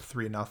were up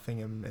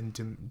 3-0, and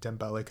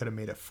Dembele could have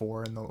made it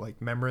 4. And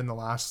remember in the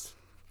last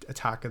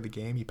attack of the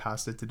game, he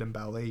passed it to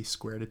Dembele, he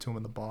squared it to him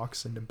in the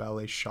box, and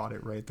Dembele shot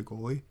it right at the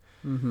goalie.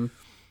 Mm-hmm.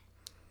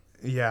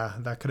 Yeah,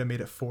 that could have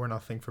made it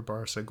 4-0 for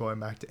Barca going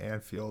back to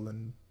Anfield,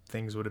 and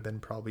things would have been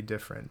probably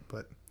different.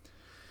 But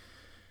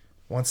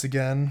once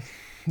again,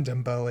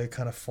 Dembele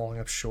kind of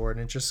falling up short,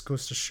 and it just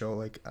goes to show,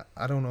 like,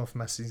 I don't know if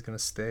Messi's going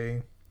to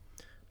stay,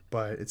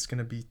 but it's going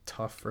to be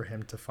tough for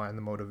him to find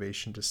the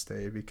motivation to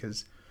stay,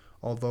 because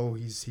although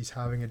he's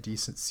having a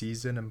decent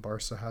season and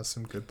Barca has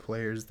some good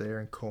players there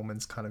and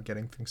Koeman's kind of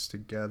getting things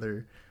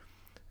together,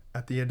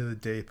 at the end of the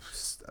day,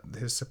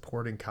 his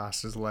supporting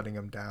cast is letting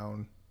him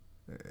down,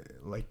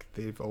 like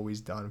they've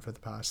always done for the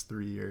past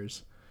 3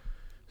 years.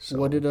 So,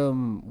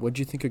 what'd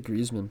you think of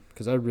Griezmann?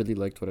 Because I really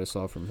liked what I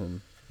saw from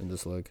him in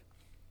this leg.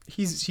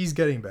 He's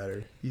getting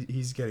better.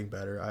 He's getting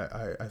better.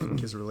 I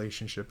think his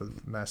relationship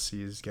with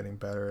Messi is getting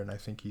better, and I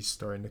think he's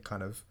starting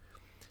to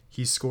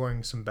he's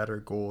scoring some better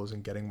goals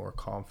and getting more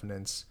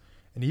confidence.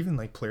 And even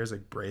like players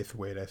like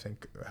Braithwaite, I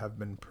think, have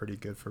been pretty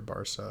good for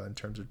Barca in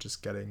terms of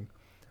just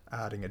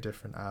adding a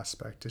different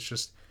aspect. It's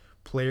just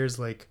players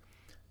like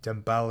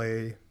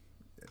Dembele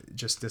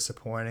just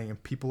disappointing,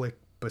 and people like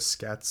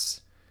Busquets.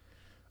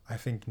 I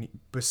think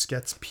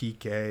Busquets,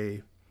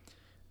 Piqué,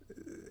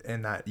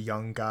 and that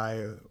young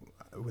guy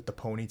with the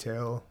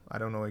ponytail. I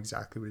don't know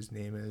exactly what his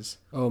name is.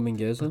 Oh,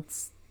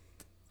 Mingueza?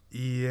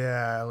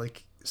 Yeah,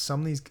 like some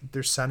of these,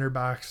 their center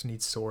backs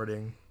need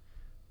sorting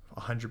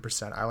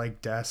 100%. I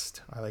like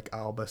Dest. I like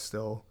Alba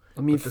still.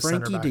 I mean,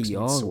 Frankie de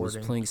Jong was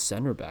playing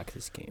center back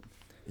this game.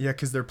 Yeah,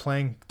 because they're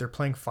playing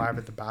 5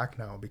 at the back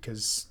now,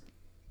 because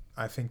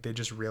I think they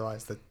just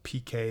realized that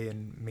Piqué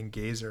and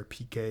Mingueza, or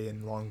Piqué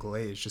and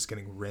Lenglet, is just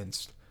getting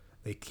rinsed.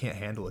 They can't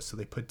handle it, so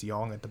they put De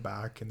Jong at the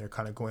back, and they're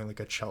kind of going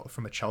like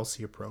from a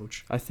Chelsea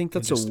approach. I think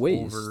that's a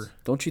waste.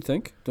 Don't you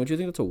think? Don't you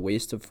think that's a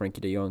waste of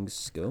Frankie de Jong's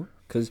skill?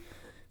 Because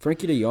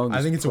Frankie de Jong,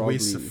 I think it's a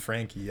waste of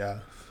Frankie. Yeah,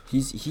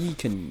 he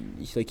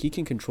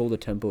can control the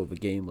tempo of a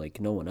game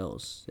like no one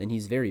else, and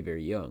he's very,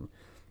 very young.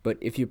 But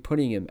if you're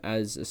putting him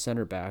as a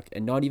center back,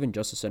 and not even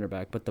just a center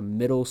back, but the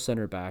middle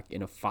center back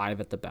in a 5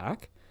 at the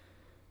back,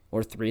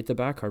 or 3 at the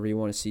back, however you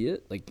want to see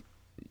it, like,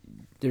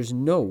 there's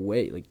no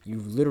way. Like, you're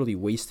literally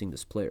wasting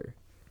this player.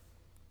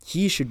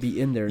 He should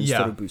be in there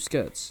instead of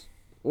Busquets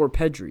or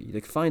Pedri.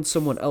 Like, find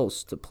someone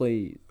else to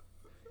play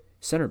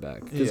center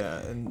back. Yeah,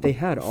 and they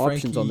had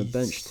options on the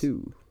bench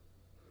too.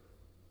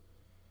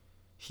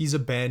 He's a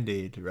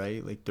band-aid,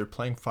 right? Like, they're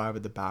playing 5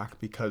 at the back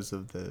because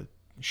of the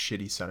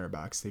shitty center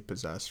backs they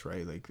possess,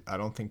 right? Like, I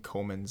don't think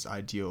Koeman's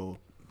ideal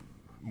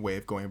way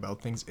of going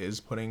about things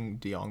is putting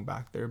De Jong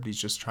back there, but he's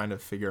just trying to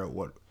figure out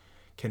what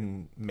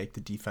can make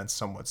the defense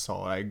somewhat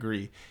solid. I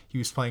agree. He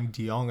was playing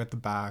De Jong at the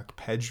back,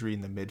 Pedri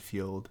in the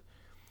midfield,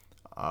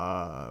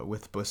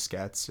 with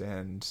Busquets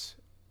and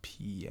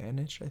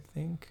Pjanic, I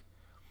think.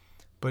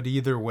 But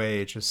either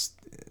way, it's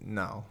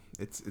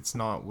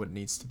not what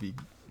needs to be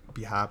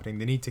be happening.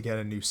 They need to get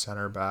a new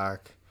center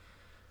back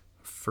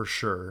for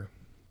sure.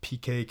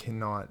 PK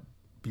cannot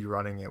be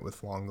running it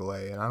with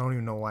Longley, and I don't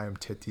even know why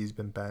Umtiti's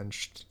been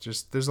benched.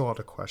 Just there's a lot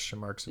of question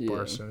marks at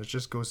Barca, and it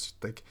just goes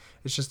like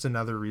it's just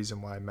another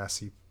reason why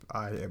Messi.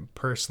 I think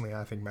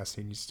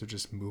Messi needs to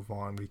just move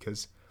on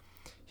because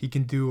he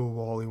can do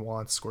all he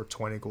wants, score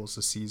 20 goals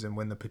a season,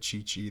 win the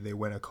Pichichi, they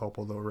win a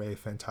Copa del Rey,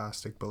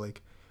 fantastic, but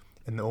like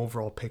in the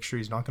overall picture,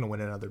 he's not going to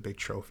win another big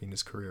trophy in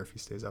his career if he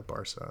stays at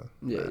Barca.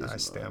 Yeah, I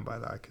stand by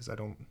that because I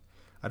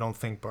don't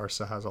think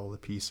Barca has all the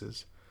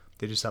pieces.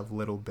 They just have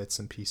little bits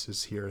and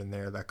pieces here and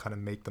there that kind of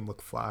make them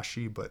look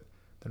flashy, but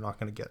they're not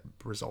going to get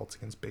results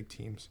against big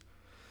teams.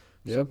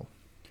 Yep, so,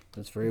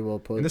 that's very well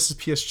put. And this is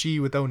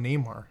PSG without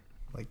Neymar.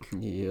 Like,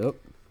 yep.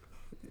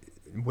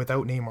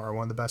 Without Neymar,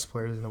 one of the best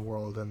players in the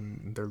world,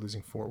 and they're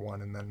losing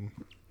 4-1, and then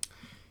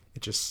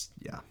it just,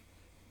 yeah.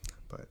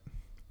 But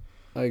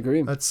I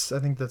agree. I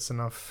think that's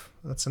enough.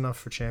 That's enough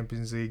for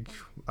Champions League.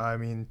 I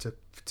mean, to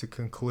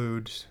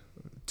conclude,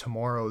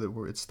 tomorrow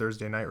it's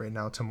Thursday night right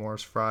now.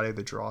 Tomorrow's Friday.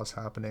 The draw's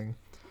happening.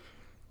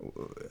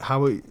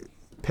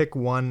 Pick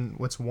one?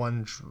 What's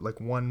one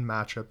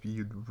matchup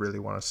you'd really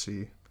want to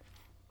see?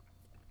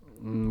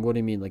 What do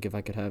you mean? Like if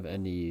I could have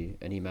any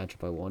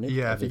matchup I wanted?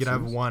 Yeah, if you could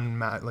have one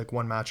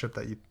matchup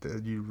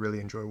that you really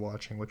enjoy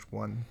watching, which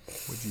one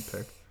would you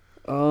pick?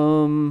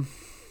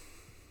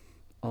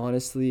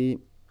 Honestly,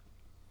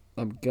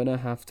 I'm gonna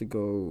have to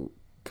go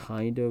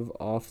kind of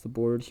off the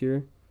board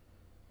here.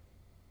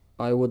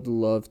 I would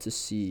love to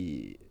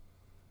see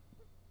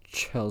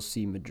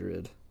Chelsea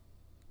Madrid.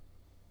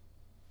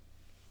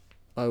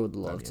 I would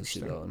love to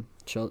see that one.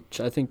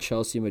 I think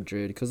Chelsea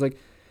Madrid, because like,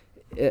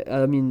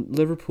 I mean,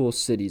 Liverpool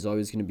City is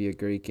always going to be a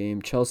great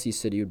game. Chelsea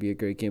City would be a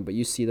great game, but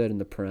you see that in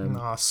the Prem.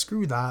 Nah,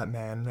 screw that,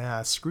 man.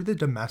 Yeah, screw the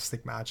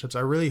domestic matchups. I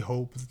really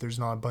hope that there's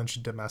not a bunch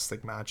of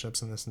domestic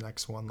matchups in this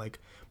next one, like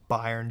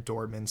Bayern,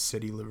 Dortmund,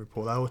 City,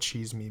 Liverpool. That will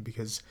cheese me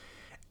because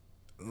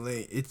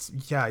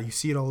you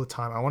see it all the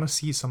time. I want to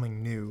see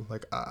something new.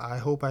 Like I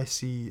hope I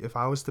see. If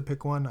I was to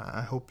pick one,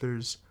 I hope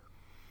there's.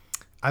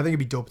 I think it'd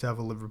be dope to have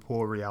a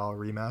Liverpool Real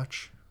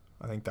rematch.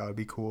 I think that would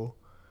be cool.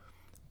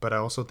 But I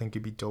also think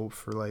it'd be dope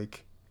for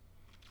like.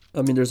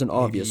 I mean, there's an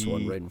obvious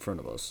one right in front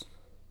of us.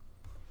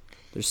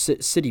 There's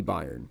City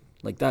Bayern.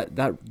 Like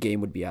that game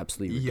would be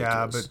absolutely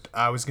ridiculous. Yeah, but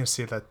I was gonna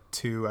say that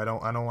too. I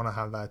don't want to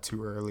have that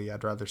too early.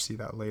 I'd rather see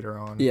that later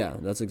on. Yeah,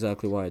 that's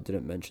exactly why I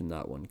didn't mention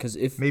that one. Because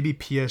if maybe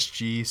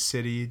PSG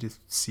City to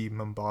see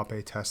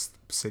Mbappe test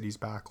City's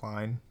back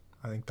line,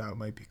 I think that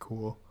might be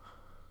cool.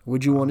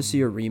 Would you want to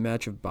see a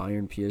rematch of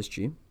Bayern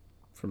PSG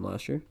from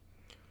last year?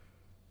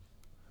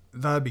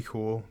 That'd be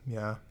cool.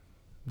 Yeah.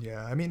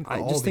 I mean, I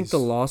just think the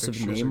loss of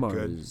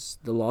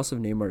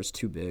Neymar is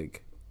too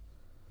big.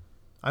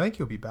 I think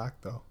he'll be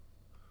back though.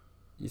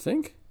 You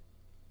think?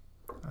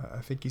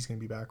 I think he's going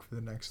to be back for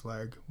the next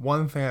leg.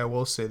 One thing I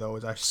will say, though,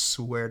 is I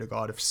swear to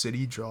God, if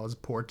City draws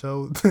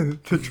Porto,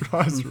 the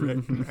draw is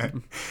rigged,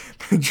 man.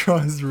 The draw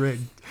is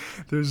rigged.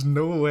 There's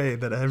no way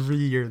that every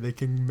year they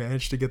can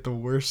manage to get the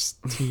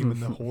worst team in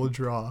the whole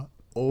draw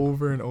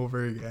over and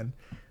over again.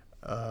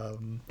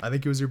 I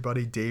think it was your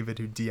buddy David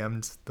who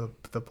DM'd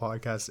the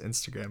podcast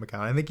Instagram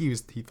account. I think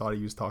he thought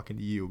he was talking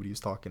to you, but he was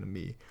talking to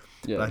me.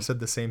 Yeah. But I said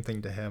the same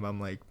thing to him.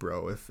 I'm like,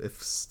 bro,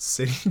 if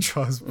City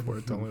draws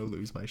Porto, I'm gonna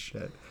lose my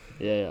shit.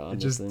 Yeah,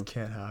 honestly. It just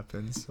can't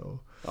happen.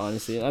 So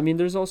honestly, I mean,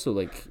 there's also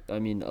a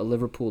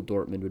Liverpool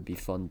Dortmund would be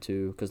fun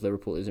too, because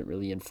Liverpool isn't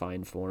really in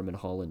fine form and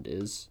Holland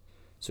is,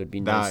 so it'd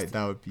be nice.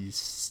 That would be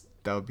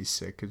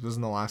sick. It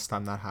wasn't the last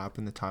time that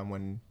happened. The time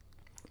when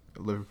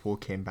Liverpool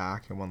came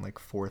back and won like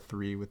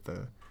 4-3 with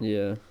the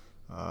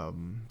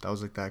that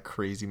was like that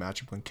crazy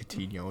matchup when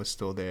Coutinho was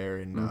still there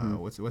and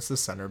what's the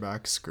center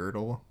back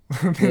Skirtle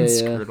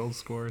Skirtle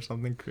score or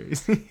something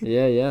crazy.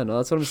 No,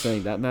 that's what I'm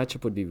saying. That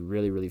matchup would be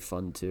really, really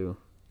fun too.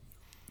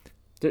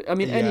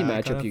 Any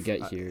matchup you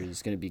get here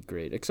is going to be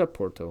great, except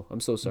Porto.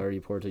 I'm so sorry,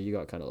 Porto, you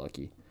got kind of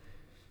lucky.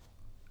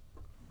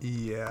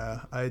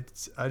 Yeah, I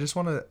just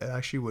want to. It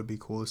actually would be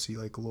cool to see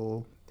like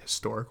little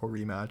historical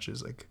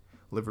rematches, like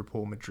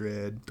Liverpool,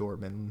 Madrid,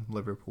 Dortmund,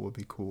 Liverpool would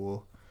be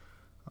cool.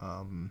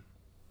 I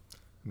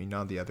mean,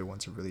 none of the other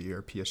ones are really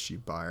your PSG,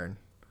 Bayern,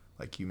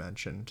 like you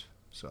mentioned.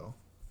 So,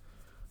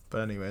 but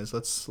anyways,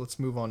 let's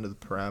move on to the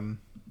Prem.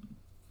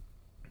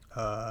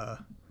 Quite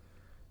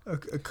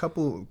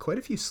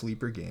a few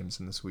sleeper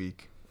games in this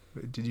week.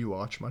 Did you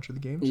watch much of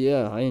the games?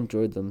 Yeah, I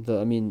enjoyed them.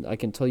 I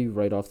can tell you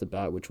right off the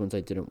bat which ones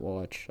I didn't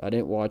watch. I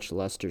didn't watch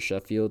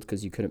Leicester-Sheffield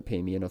because you couldn't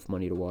pay me enough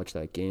money to watch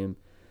that game.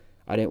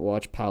 I didn't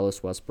watch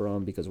Palace-West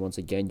Brom because, once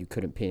again, you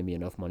couldn't pay me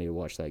enough money to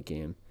watch that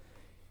game.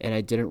 And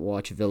I didn't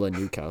watch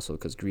Villa-Newcastle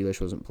because Grealish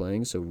wasn't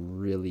playing, so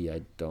really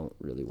I don't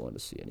really want to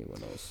see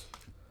anyone else.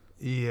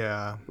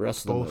 Yeah,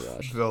 rest of them I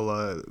watched.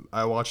 Villa.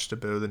 I watched a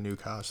bit of the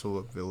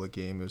Newcastle Villa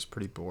game. It was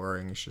pretty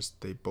boring. It's just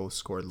they both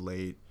scored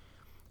late.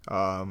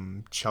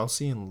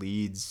 Chelsea and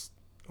Leeds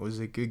was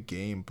a good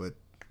game, but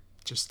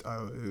just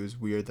it was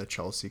weird that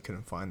Chelsea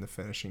couldn't find the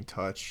finishing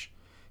touch.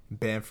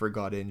 Bamford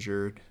got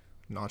injured.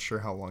 Not sure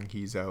how long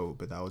he's out,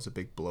 but that was a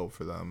big blow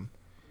for them.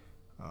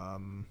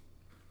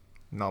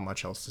 not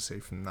much else to say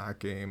from that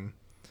game.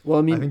 Well, I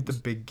I mean, think the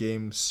big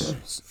games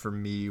for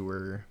me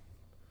were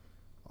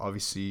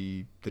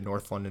obviously the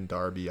North London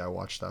Derby. I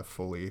watched that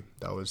fully.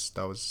 That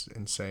was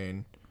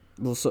insane.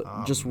 well, so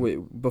just Um,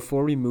 wait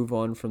before we move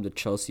on from the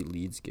Chelsea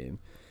Leeds game.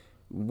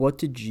 What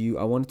did you?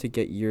 I wanted to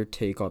get your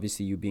take.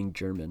 Obviously, you being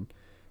German,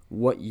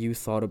 what you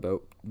thought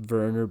about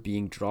Werner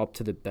being dropped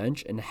to the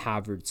bench and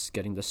Havertz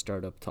getting the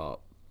start up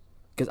top.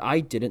 Because I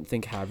didn't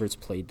think Havertz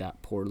played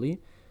that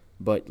poorly,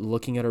 but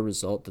looking at a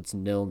result that's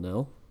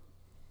 0-0,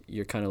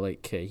 you're kind of like,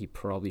 okay, he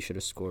probably should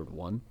have scored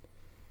one.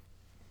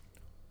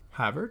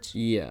 Havertz?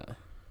 Yeah.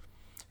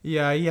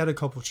 Yeah, he had a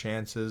couple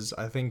chances.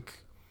 I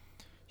think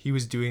he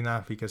was doing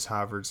that because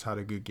Havertz had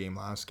a good game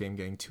last game,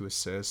 getting 2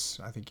 assists.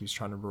 I think he was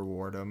trying to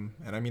reward him.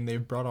 And I mean, they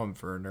brought on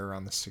Werner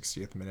around the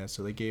 60th minute,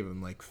 so they gave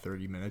him like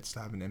 30 minutes to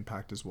have an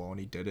impact as well, and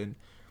he didn't.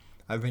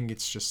 I think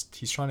it's just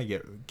he's trying to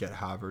get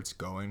Havertz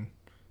going,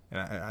 and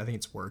I think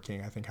it's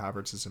working. I think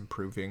Havertz is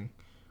improving,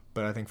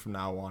 but I think from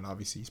now on,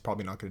 obviously, he's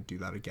probably not going to do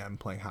that again,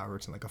 playing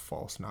Havertz in like a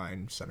false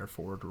nine center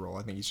forward role.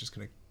 I think he's just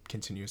going to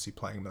continuously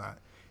playing that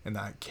in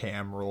that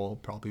cam role,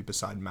 probably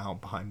beside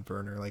Mount behind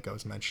Werner, like I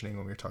was mentioning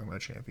when we were talking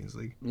about Champions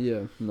League.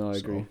 Yeah, no, I So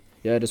agree.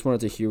 Yeah, I just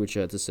wanted to hear what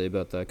you had to say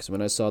about that because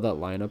when I saw that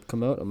lineup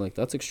come out, I'm like,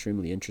 that's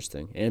extremely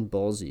interesting and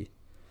ballsy.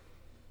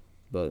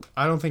 But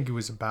I don't think it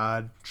was a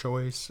bad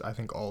choice. I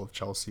think all of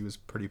Chelsea was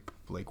pretty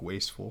like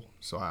wasteful,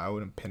 so I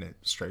wouldn't pin it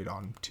straight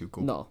on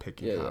Tuchel no,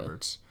 picking yeah, yeah.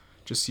 Havertz.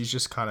 Just he's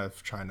just kind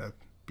of trying to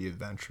be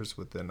adventurous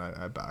with it, and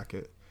I back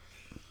it.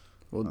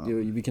 Well,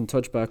 we can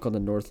touch back on the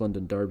North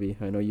London Derby.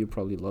 I know you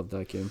probably loved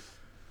that game.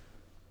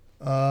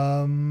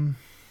 I'm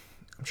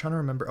trying to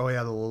remember. Oh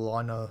yeah, the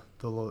Lamella,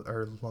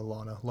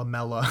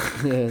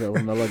 Yeah, the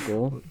Lamella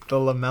goal. the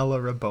Lamella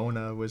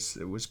Rabona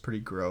was pretty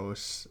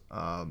gross.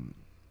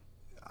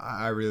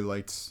 I really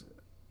liked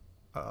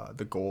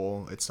the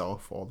goal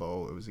itself,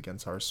 although it was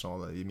against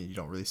Arsenal. I mean, you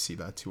don't really see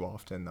that too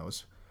often. That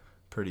was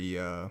pretty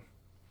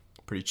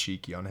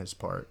cheeky on his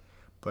part.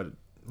 But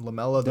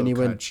Lamella Then though he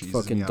kind of went cheesed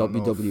fucking me. I don't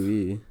know if-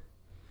 WWE.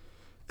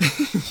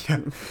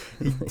 yeah,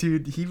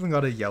 dude, he even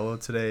got a yellow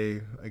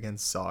today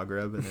against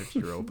Zagreb in a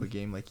Europa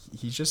game. Like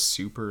he's just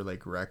super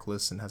like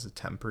reckless and has a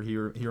temper. He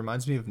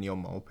reminds me of Neil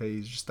Mope.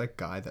 He's just that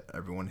guy that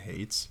everyone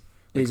hates.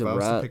 Like, He's if a I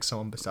was to rat. pick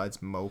someone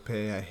besides Mope,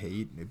 I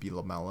hate, it'd be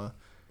Lamella.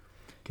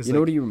 Cause You know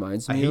like, what he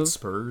reminds I me hate of?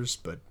 Spurs,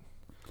 but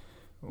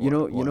You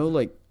know, what?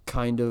 like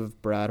kind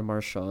of Brad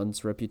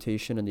Marchand's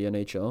reputation in the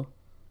NHL,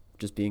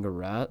 just being a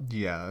rat.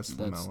 Yeah, that's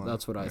Lamella.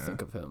 That's what I Yeah.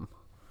 think of him.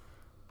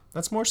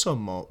 That's more so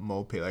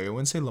Mope. Like I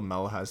wouldn't say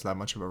Lamella has that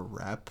much of a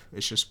rep.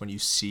 It's just when you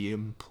see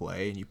him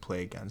play and you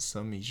play against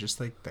him, he's just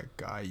like that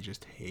guy you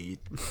just hate.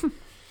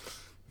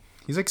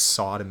 He's like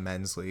Sod in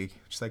men's league.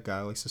 Just that guy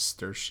who likes to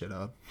stir shit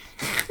up.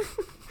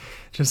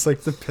 Just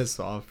like to piss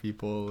off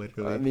people,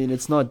 literally. I mean,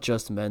 it's not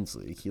just men's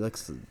league.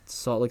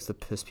 Salt likes to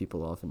piss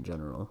people off in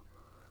general.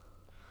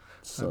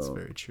 So, That's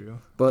very true.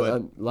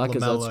 but Lacazette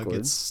Lamella scored.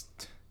 gets.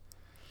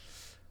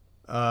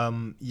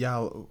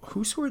 Yeah.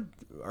 Who scored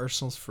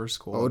Arsenal's first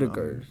goal?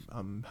 Odegaard.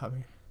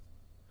 Having.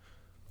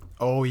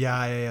 Oh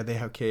yeah. They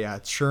have. Okay, yeah.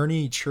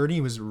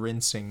 Cherney was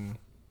rinsing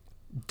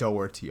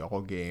Doherty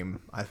all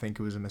game. I think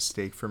it was a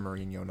mistake for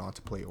Mourinho not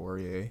to play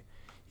Aurier.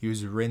 He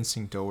was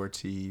rinsing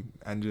Doherty,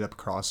 ended up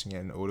crossing it,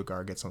 and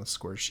Odegaard gets on the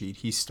score sheet.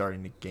 He's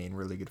starting to gain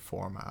really good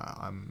form.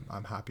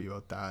 I'm happy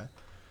about that.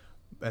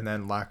 And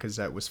then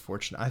Lacazette was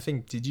fortunate. I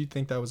think. Did you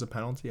think that was a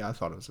penalty? I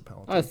thought it was a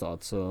penalty. I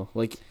thought so.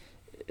 Like,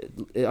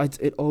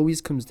 it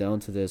always comes down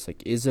to this.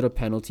 Like, is it a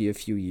penalty a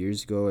few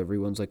years ago?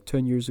 Everyone's like,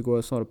 10 years ago,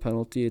 it's not a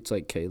penalty. It's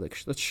like, okay, like,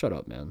 let's shut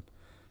up, man.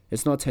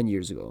 It's not 10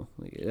 years ago.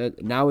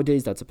 Like,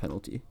 nowadays, that's a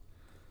penalty.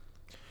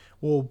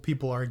 Well,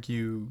 people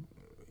argue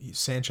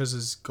Sanchez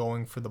is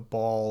going for the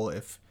ball.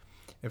 If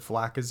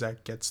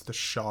Lacazette gets the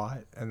shot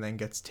and then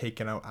gets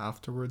taken out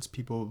afterwards,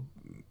 people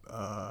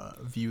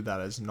view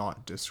that as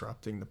not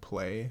disrupting the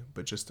play,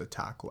 but just a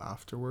tackle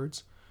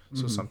afterwards.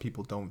 So some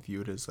people don't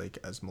view it as like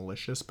as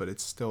malicious, but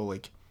it's still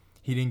like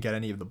he didn't get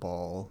any of the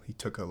ball. He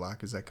took a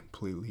Lacazette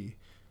completely,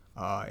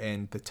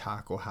 and the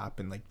tackle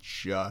happened like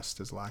just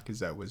as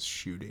Lacazette was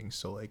shooting.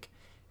 So like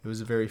it was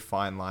a very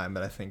fine line,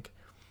 but I think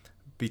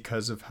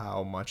because of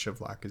how much of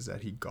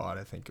Lacazette he got,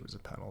 I think it was a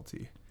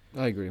penalty.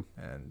 I agree.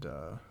 And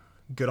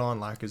good on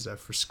Lacazette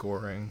for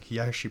scoring. He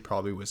actually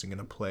probably wasn't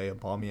going to play.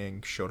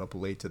 Aubameyang showed up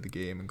late to the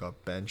game and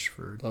got benched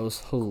for That was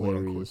quote-unquote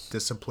hilarious.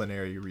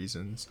 disciplinary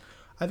reasons.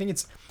 I think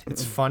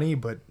it's funny,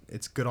 but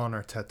it's good on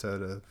Arteta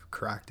to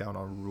crack down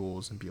on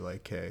rules and be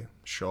like, hey,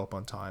 show up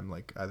on time.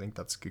 Like, I think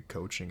that's good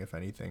coaching, if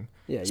anything.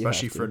 Yeah, you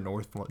Especially have for to.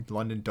 North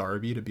London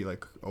Derby to be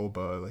like,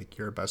 Oba, like,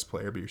 you're a best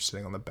player, but you're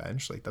sitting on the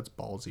bench. Like, that's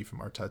ballsy from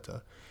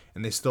Arteta.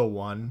 And they still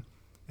won,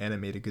 and it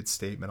made a good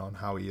statement on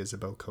how he is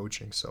about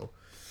coaching. So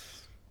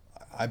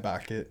I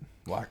back it.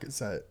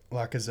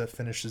 Lacazette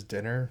finishes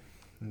dinner.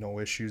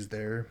 No issues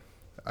there.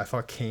 I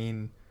thought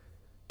Kane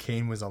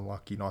was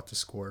unlucky not to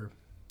score.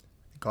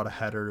 Got a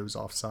header. It was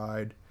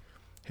offside.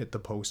 Hit the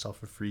post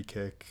off a free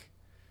kick.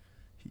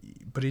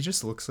 But he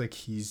just looks like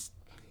he's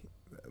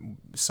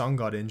Son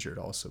got injured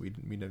also. We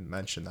didn't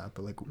mention that,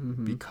 but like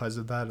because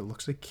of that, it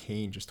looks like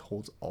Kane just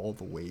holds all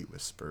the weight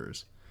with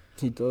Spurs.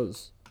 He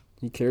does.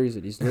 He carries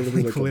it. He's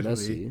literally like a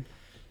Messi.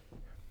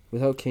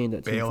 Without Kane,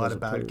 that team Bale falls had a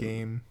bad apart.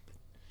 game.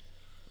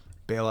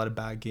 Bale had a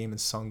bad game, and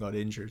Son got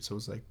injured. So it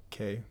was like,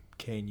 okay,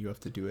 Kane, you have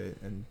to do it,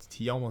 and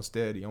he almost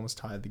did. He almost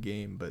tied the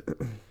game, but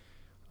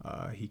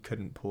he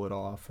couldn't pull it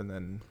off. And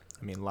then,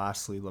 I mean,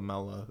 lastly,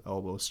 Lamella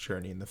elbows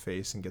Cherney in the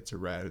face and gets a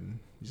red, and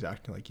he's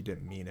acting like he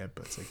didn't mean it.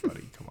 But it's like,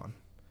 buddy, come on.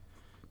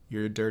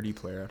 You're a dirty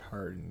player at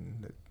heart,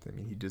 and I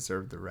mean, he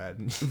deserved the red.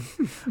 And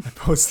I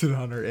posted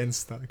on our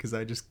Insta because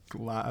I just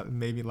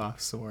made me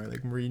laugh so hard.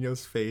 Like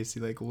Mourinho's face, he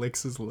like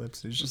licks his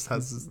lips, and he just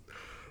has this,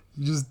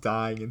 he's just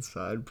dying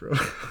inside, bro.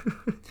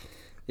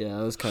 Yeah,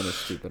 that was kind of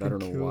stupid. I don't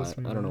know why.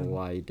 Me, I don't know man.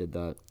 why he did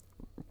that.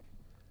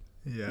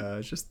 Yeah,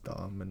 it's just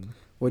dumb. And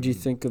What do you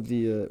think of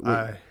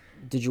the?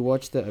 Did you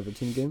watch the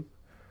Everton game?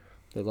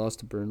 They lost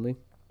to Burnley.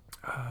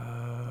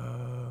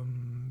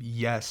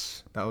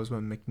 Yes, that was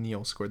when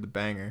McNeil scored the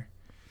banger.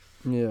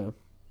 Yeah.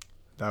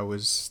 That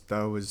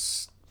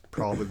was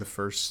probably the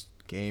first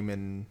game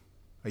in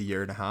a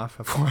year and a half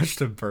I've watched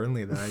of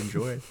Burnley that I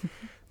enjoyed.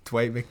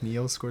 Dwight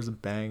McNeil scores a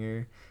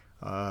banger.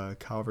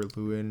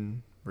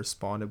 Calvert-Lewin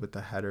responded with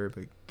the header,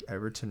 but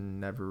Everton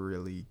never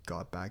really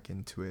got back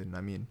into it. And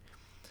I mean,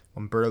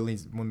 when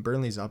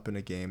Burnley's up in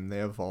a game, they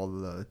have all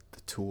the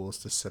tools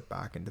to sit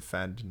back and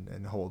defend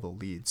and hold the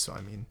lead. So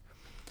I mean,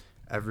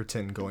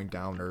 Everton going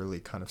down early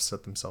kind of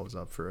set themselves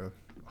up for a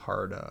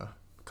hard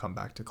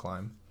comeback to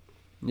climb.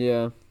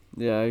 Yeah,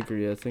 I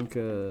agree. I think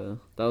that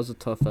was a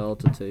tough L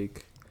to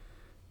take,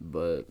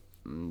 but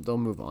they'll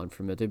move on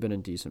from it. They've been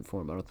in decent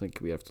form. I don't think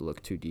we have to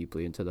look too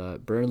deeply into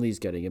that. Burnley's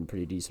getting in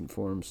pretty decent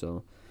form,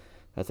 so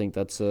I think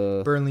that's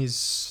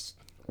Burnley's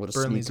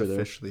sneaker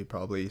officially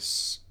probably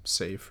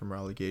safe from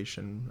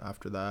relegation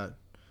after that.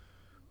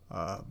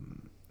 I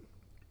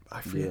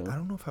forget. Yeah. I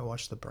don't know if I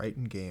watched the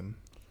Brighton game.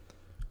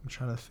 I'm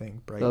trying to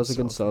think. That was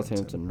against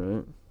Southampton,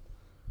 right?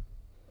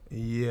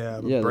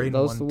 Yeah, but Yeah, Brighton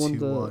that was the won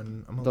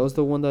one 2-1. That was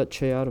the one that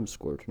Che Adams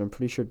scored, and I'm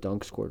pretty sure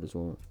Dunk scored as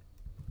well.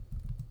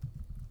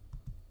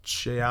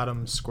 Che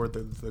Adams scored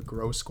the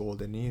gross goal,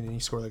 didn't he? And he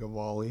scored like a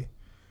volley.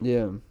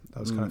 Yeah. That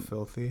was kind of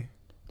filthy.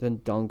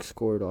 Then Dunk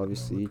scored,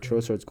 obviously. Okay.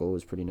 Trossard's goal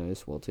was pretty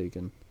nice, well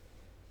taken.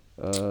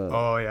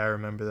 Oh, yeah, I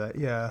remember that.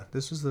 Yeah,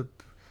 this was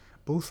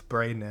both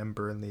Brighton and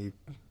Burnley,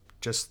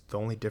 just the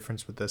only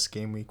difference with this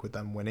game week with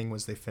them winning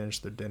was they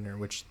finished their dinner,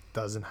 which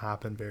doesn't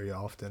happen very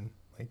often.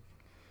 Like,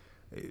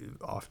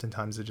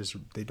 oftentimes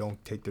they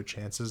don't take their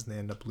chances and they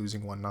end up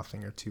losing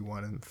 1-0 or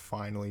 2-1, and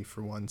finally,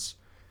 for once,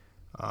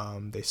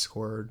 they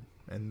scored,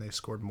 and they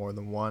scored more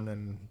than one,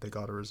 and they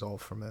got a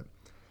result from it.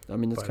 I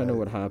mean, that's kind of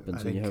what I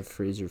happens when you think have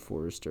Fraser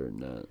Forrester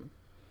and that.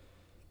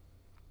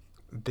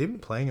 they've been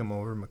playing him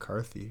over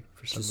McCarthy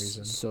for some Just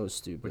reason, so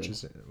stupid.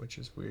 which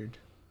is weird.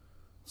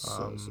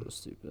 So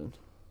stupid.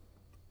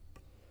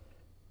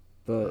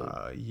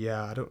 But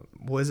yeah, I don't.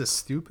 Well, is it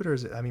stupid or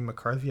is it? I mean,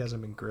 McCarthy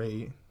hasn't been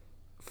great.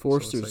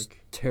 Forster's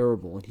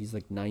terrible, and he's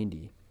like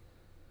 90.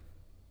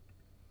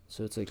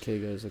 So it's like, okay,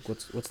 guys, like,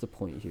 what's the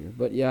point here?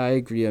 But yeah, I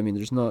agree. I mean,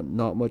 there's not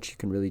much you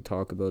can really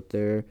talk about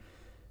there.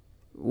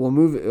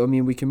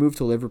 We can move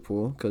to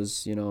Liverpool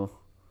because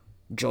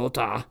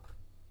Jota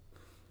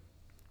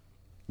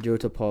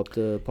popped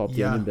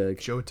the onion bag.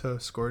 Jota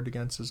scored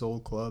against his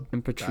old club,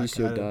 And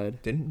Patricio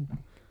died. Didn't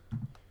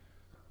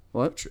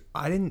What?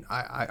 I didn't.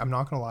 I'm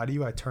not gonna lie to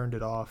you. I turned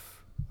it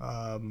off.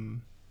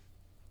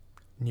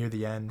 Near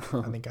the end,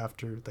 I think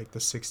after like the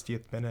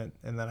 60th minute,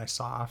 and then I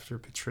saw after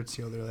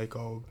Patricio, they're like,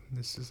 "Oh,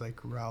 this is like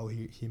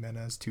Raul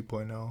Jimenez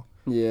 2.0."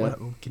 Yeah.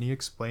 Can you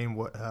explain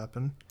what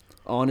happened?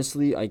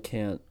 Honestly, I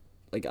can't.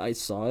 Like, I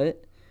saw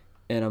it,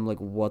 and I'm like,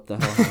 what the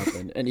hell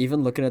happened? And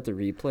even looking at the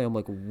replay, I'm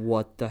like,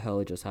 what the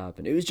hell just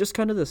happened? It was just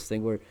kind of this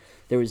thing where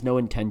there was no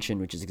intention,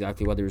 which is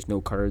exactly why there was no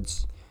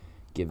cards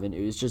given.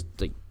 It was just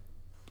like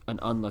an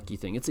unlucky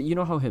thing. It's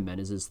how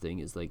Jimenez's thing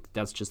is like,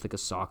 that's just like a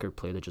soccer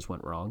play that just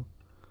went wrong.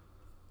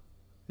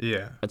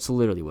 Yeah. That's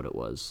literally what it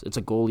was. It's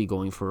a goalie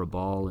going for a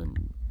ball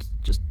and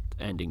just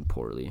ending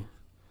poorly.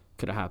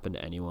 Could have happened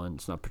to anyone.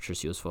 It's not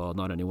Patricio's fault,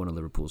 not anyone on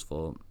Liverpool's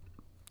fault.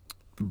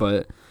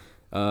 But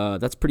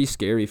that's pretty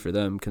scary for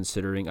them,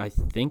 considering I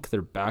think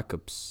their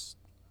backup's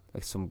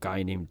like some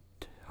guy named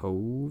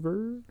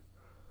Hover.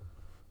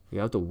 You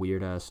got the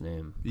weird ass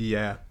name.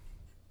 Yeah.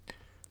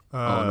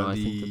 No,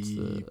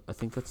 I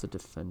think that's the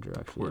defender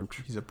actually.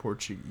 He's a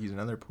Portuguese. He's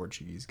another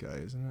Portuguese guy,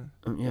 isn't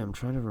it? Yeah, I'm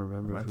trying to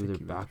remember I who think their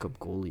he was- backup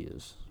goalie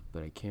is,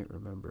 but I can't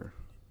remember.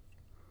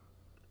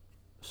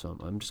 So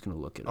I'm just gonna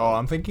look it Oh, up.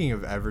 I'm thinking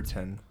of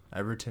Everton.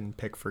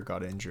 Pickford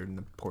got injured, and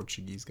the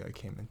Portuguese guy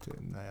came into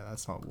it. Nah,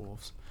 that's not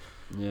Wolves.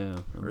 Yeah.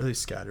 I'm really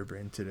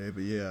scatterbrained today,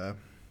 but yeah,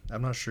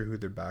 I'm not sure who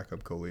their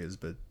backup goalie is,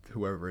 but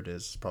whoever it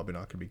is probably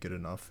not going to be good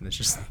enough, and it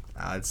just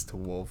adds to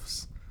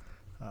Wolves'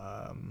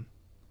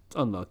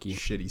 Unlucky.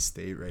 shitty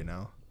state right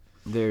now.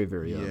 Very,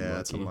 very unlucky. Yeah,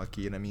 it's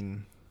unlucky, and I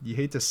mean, you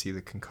hate to see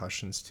the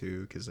concussions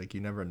too, because like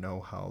you never know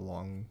how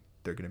long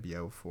they're going to be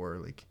out for.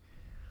 Like,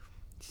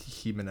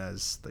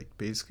 Jimenez like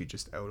basically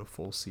just out a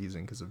full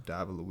season because of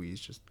David Luiz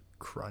just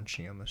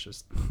crunching him. It's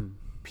just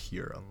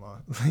pure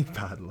unluck, like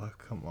bad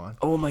luck. Come on.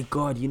 Oh my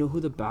God! You know who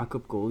the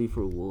backup goalie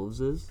for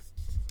Wolves is?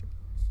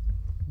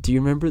 Do you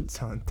remember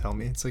Tell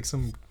me, it's like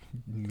some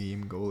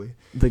meme goalie.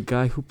 the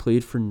guy who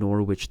played for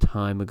Norwich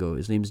time ago?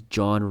 His name's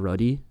John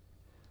Ruddy,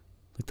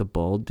 like the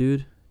bald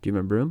dude. Do you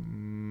remember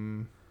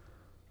him?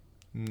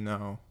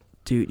 No.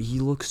 Dude, he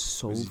looks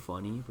so Was he-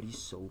 funny, but he's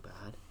so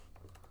bad.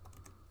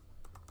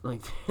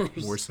 Like,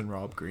 Worse than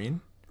Rob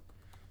Green?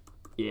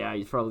 yeah,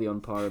 he's probably on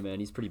par, man.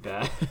 He's pretty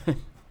bad.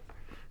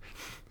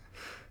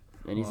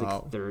 And he's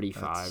Wow, like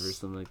 35 or that's-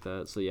 something like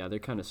that. So yeah, they're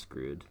kind of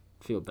screwed.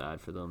 Feel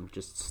bad for them.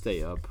 Just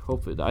stay up.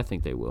 Hopefully, I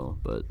think they will.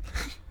 But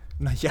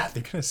No, yeah,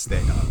 they're gonna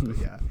stay up. But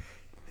yeah,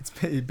 it's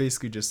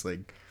basically just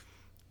like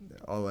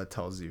all that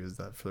tells you is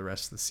that for the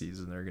rest of the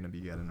season they're gonna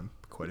be getting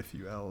quite a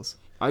few L's.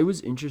 I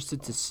was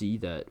interested to see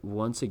that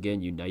once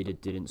again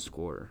United didn't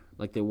score.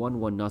 Like they won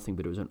 1-0,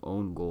 but it was an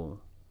own goal.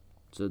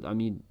 So I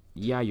mean,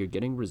 yeah, you're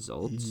getting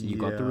results. You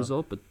got the Yeah.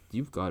 result, but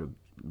you've got to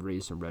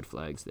raise some red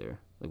flags there.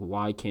 Like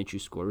why can't you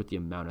score with the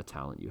amount of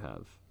talent you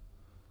have?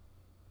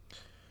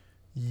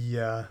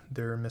 Yeah,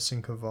 they're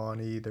missing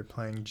Cavani. They're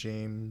playing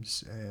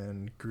James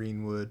and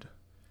Greenwood.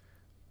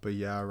 But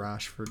yeah,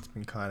 Rashford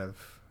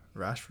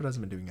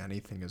hasn't been doing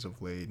anything as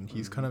of late, and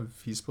he's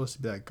supposed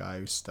to be that guy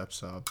who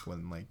steps up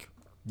when like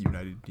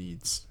United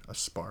needs a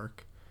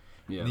spark.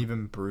 Yeah. And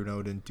even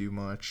Bruno didn't do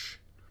much.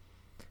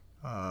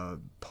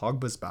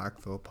 Pogba's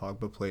back though.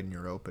 Pogba played in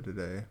Europa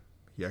today.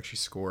 He actually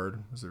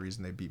scored. Was the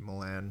reason they beat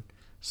Milan.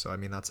 So I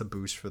mean that's a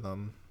boost for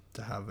them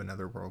to have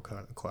another world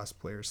class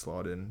player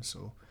slot in.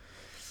 So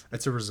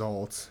it's a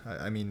result.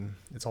 I mean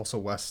it's also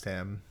West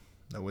Ham.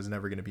 That was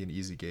never going to be an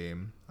easy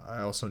game.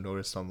 I also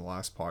noticed on the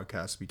last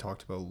podcast we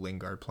talked about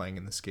Lingard playing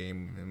in this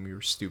game, and we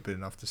were stupid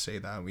enough to say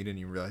that. We didn't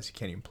even realize he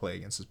can't even play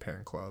against his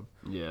parent club.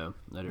 Yeah,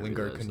 I didn't Lingard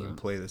realize couldn't even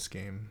that. play this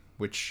game,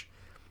 which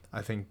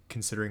I think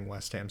considering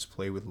West Ham's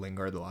play with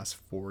Lingard the last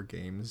 4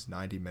 games,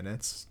 90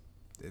 minutes,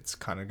 it's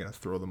kind of going to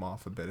throw them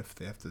off a bit if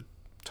they have to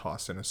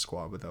toss in a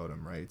squad without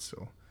him, right?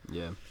 So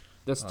Yeah,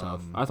 that's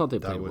tough. I thought they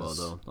that played well was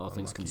though, all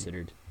things unlucky.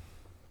 considered.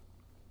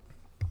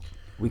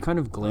 We kind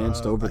of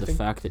glanced over I the think-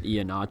 fact that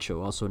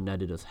Iheanacho also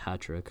netted a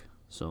hat trick.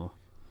 So,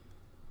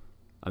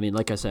 I mean,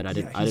 like I said, I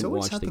didn't always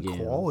watch had the game.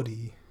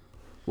 quality.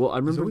 Well, I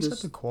He's remember always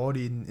this. had the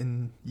quality,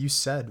 and you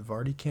said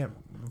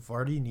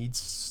Vardy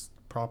needs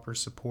proper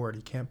support.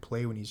 He can't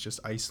play when he's just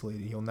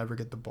isolated. He'll never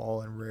get the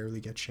ball and rarely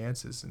get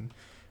chances, and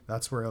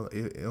that's where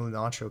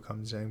Iheanacho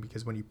comes in,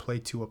 because when you play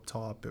 2 up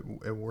top,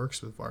 it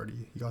works with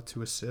Vardy. He got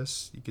 2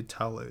 assists. You could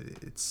tell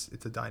it's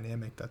a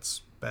dynamic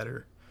that's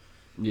better.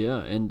 Yeah,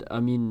 and I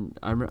mean,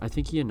 I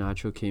think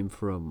Iheanacho came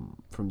from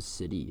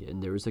City,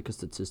 and there was like a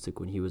statistic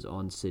when he was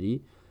on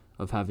City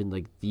of having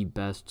like the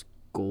best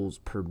goals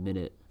per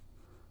minute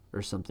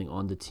or something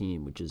on the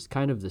team, which is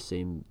kind of the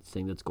same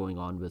thing that's going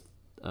on with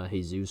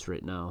Jesus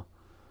right now.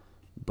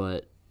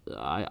 But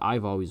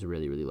I've always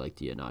really, really liked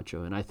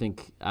Iheanacho, and I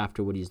think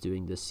after what he's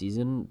doing this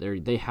season,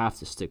 they have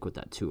to stick with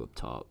that 2 up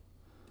top.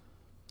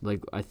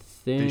 Like I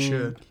think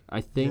should.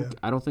 Yeah.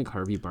 I don't think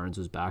Harvey Barnes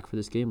was back for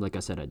this game. Like I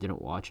said, I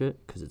didn't watch it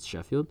because it's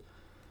Sheffield.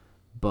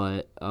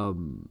 But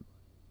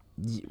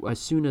as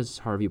soon as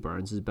Harvey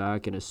Barnes is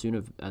back and as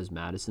soon as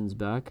Madison's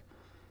back,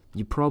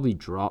 you probably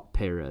drop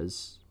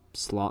Perez,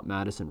 slot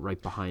Madison right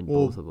behind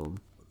both of them.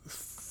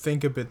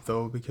 Think a bit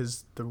though,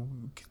 because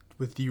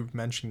with you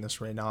mentioning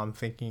this right now, I'm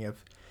thinking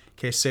of,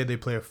 okay, say they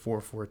play a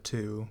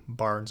 4-4-2,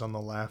 Barnes on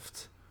the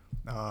left,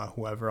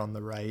 whoever on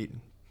the right,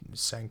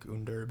 Cenk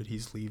Under, but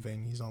he's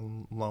leaving, he's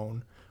on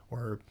loan,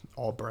 or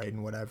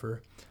Albrighton,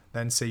 whatever.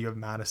 Then say you have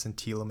Madison,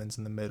 Tielemans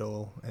in the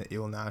middle, and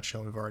Iheanacho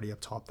and Vardy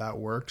up top. That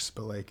works,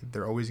 but like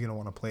they're always gonna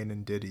want to play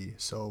Ndidi.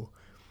 So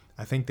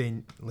I think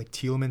they like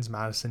Tielemans,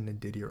 Madison, and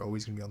Ndidi are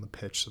always gonna be on the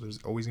pitch. So there's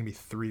always gonna be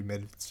 3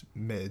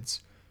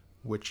 mids,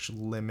 which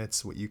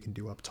limits what you can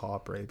do up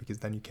top, right? Because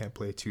then you can't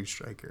play a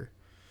 2-striker.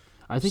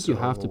 I think you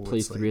have to So play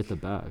it's 3 at the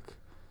back,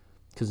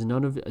 because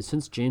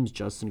since James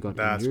Justin got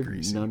That's injured,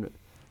 greasy.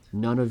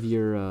 none of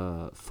your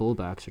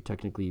fullbacks are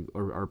technically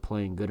are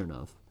playing good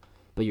enough.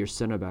 But your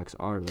center backs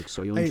are like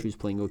Soyuncu's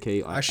playing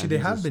okay. Actually, they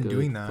Evans have is been good,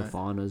 doing that.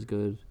 Fofana's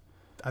good.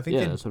 I think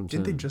Yeah, that's what I'm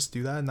didn't they saying. just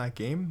do that in that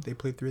game? They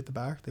played 3 at the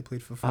back. They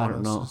played I don't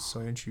Fofana, know.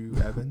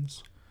 Soyuncu,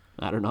 Evans.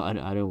 I don't know. I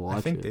didn't watch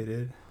I think it. they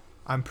did.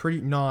 I'm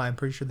pretty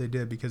sure they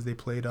did, because they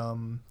played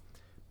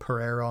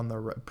Pereira on the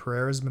right.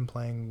 Pereira's been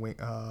playing wing,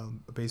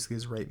 basically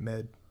as right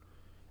mid,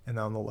 and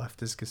on the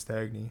left is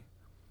Castagni,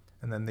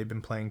 and then they've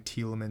been playing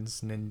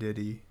Tielemans and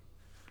Ndidi.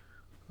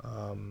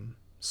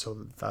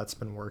 So that's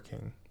been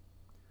working.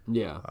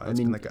 Yeah, It's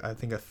been like I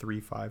think a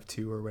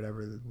 3-5-2 or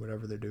whatever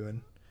they're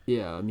doing.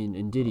 yeah. I mean,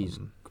 Ndidi's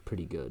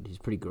pretty good. He's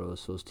pretty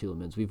gross. So is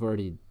Tielemans. We've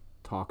already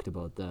talked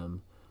about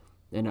them,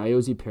 and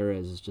Iosi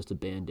Perez is just a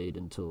band-aid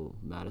until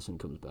Madison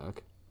comes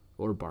back,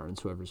 or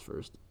Barnes, whoever's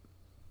first.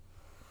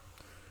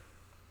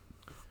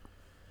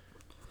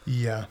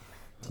 Yeah,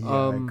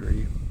 I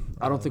agree.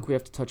 I don't think we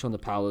have to touch on the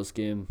Palace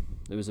game.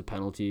 It was a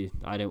penalty.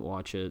 I didn't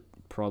watch it.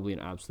 Probably an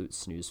absolute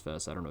snooze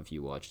fest. I don't know if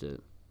you watched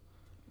it.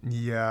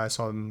 Yeah, I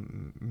saw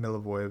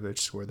Milivojevic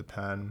score the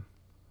pen,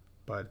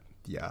 but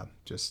yeah,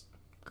 just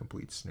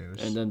complete And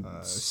snooze.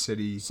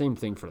 then same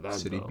thing for them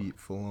City though. beat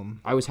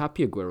Fulham. I was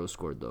happy Aguero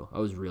scored though. I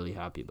was really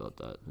happy about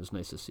that. It was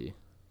nice to see.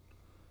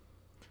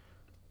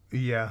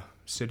 Yeah,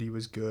 City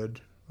was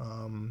good,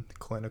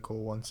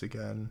 clinical once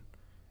again,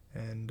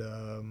 and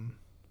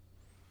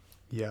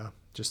yeah,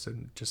 just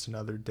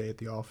another day at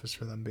the office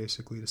for them,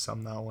 basically, to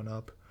sum that one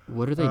up.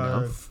 What are they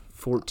now?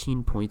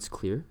 14 points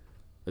clear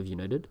of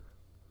United?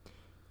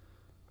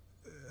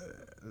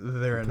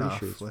 They're I'm pretty enough.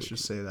 sure it's Let's 14.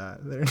 just say that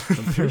I'm they're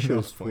pretty sure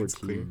enough it's points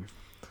clear.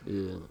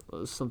 14.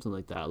 Yeah, something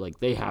like that. Like,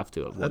 they have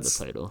to have won the That's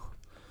title.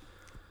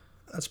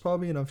 that's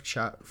probably enough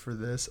chat for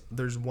this.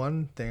 There's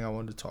one thing I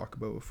wanted to talk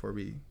about before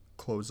we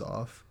close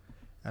off,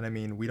 and I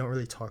mean, we don't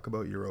really talk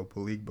about Europa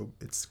League, but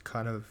it's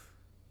kind of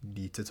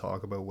neat to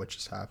talk about what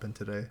just happened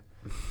today.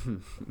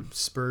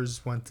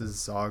 Spurs went to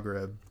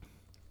Zagreb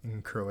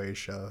in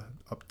Croatia,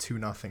 up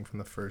 2-0 from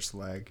the first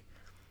leg.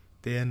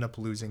 They end up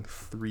losing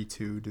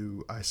 3-2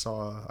 to,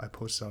 I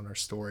posted on our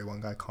story,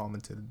 one guy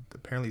commented,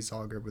 apparently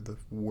Zagreb were the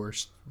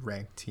worst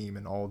ranked team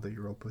and all the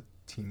Europa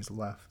teams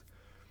left.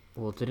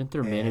 Well, didn't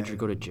their manager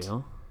go to And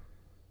jail?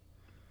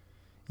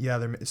 yeah,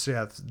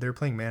 they're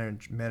playing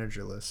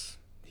managerless.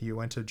 He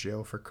went to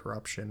jail for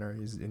corruption, or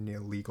he's in a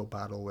legal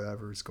battle,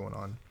 whatever is going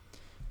on.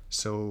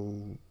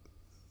 So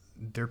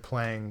they're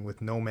playing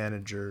with no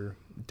manager,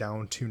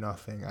 down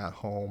 2-0 at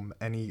home.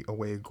 Any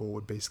away goal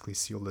would basically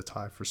seal the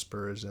tie for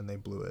Spurs, and they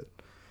blew it.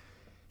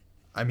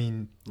 I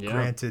mean, Yeah.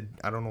 granted,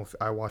 I don't know if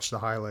I watched the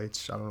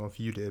highlights. I don't know if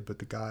you did, but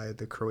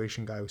the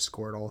Croatian guy who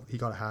scored he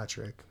got a hat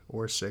trick.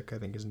 Orsic, I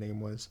think his name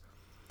was.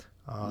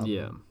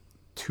 Yeah.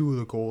 Two of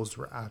the goals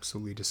were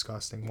absolutely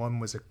disgusting. One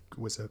was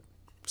a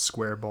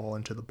square ball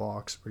into the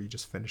box where you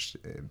just finished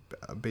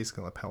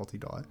basically on a penalty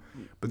dot,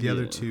 but the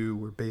other Yeah. two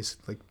were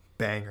basically like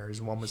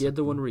bangers. One was He had a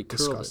the one where he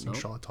curled it, disgusting no?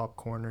 shot top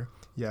corner.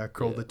 Yeah,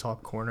 curled Yeah. the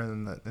top corner,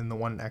 and then the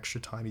one extra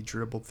time he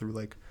dribbled through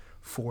like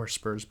 4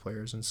 Spurs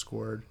players and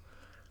scored.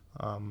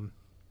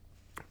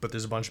 But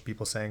there's a bunch of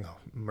people saying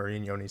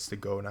Mourinho needs to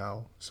go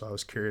now. So I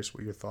was curious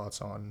what your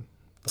thoughts on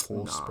the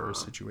whole Spurs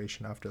Nah.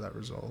 situation after that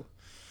result.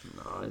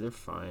 Nah, they're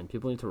fine.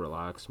 People need to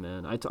relax,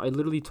 man. I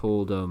literally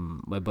told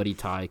my buddy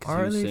Ty, because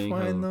he Are was they saying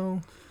fine how...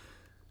 though?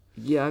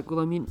 Yeah, well,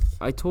 I mean,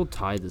 I told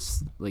Ty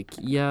this, like,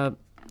 yeah,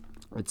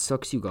 it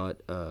sucks you got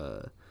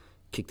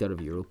kicked out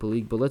of Europa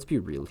League, but let's be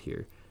real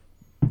here.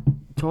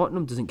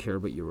 Tottenham doesn't care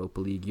about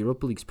Europa League.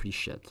 Europa League's pretty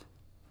shit.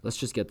 Let's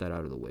just get that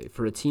out of the way.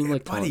 For a team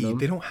like Buddy,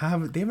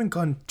 Tottenham... they haven't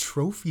gotten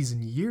trophies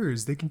in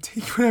years. They can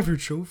take whatever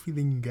trophy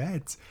they can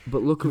get.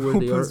 But look at where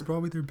they are. Europa's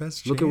probably their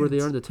best chance. Look at where they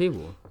are on the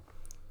table.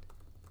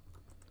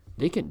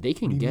 They can What do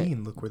you get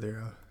mean? Look where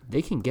they're at.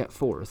 they can get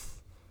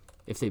fourth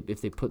if they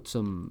put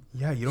some...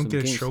 Yeah, you don't some get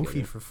a games trophy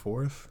together. for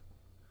fourth.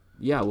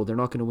 Yeah, well, they're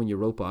not going to win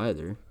Europa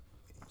either.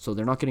 So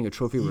they're not getting a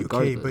trophy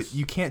regardless. Okay, but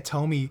you can't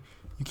tell me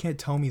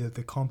that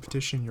the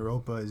competition in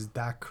Europa is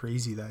that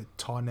crazy that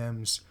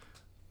Tottenham's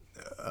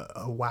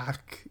a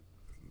whack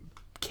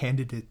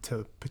candidate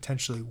to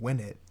potentially win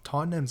it.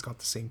 Tottenham's got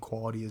the same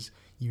quality as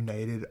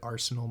United,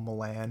 Arsenal,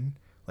 Milan.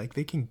 Like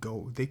they could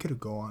have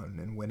go on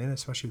and win it,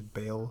 especially with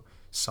Bale,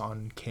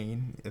 Son,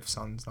 Kane. If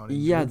Son's not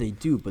injured. Yeah, they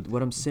do. But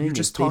what I'm saying You're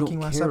just is they talking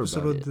don't last care episode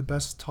about of it. the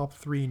best top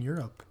 3 in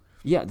Europe.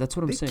 Yeah, that's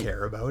what I'm They saying.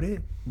 care about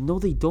it. No,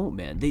 they don't,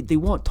 man. They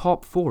want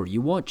top 4.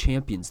 You want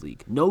Champions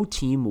League. No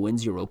team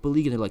wins Europa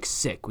League and they're like,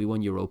 sick, we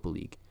won Europa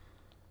League.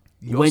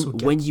 You When- also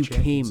get when the you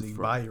Champions came League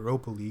from- by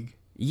Europa League.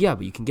 Yeah,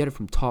 but you can get it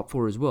from top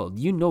 4 as well.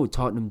 You know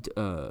Tottenham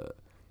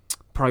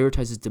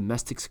prioritizes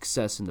domestic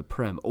success in the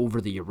Prem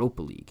over the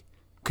Europa League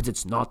because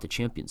it's not the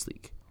Champions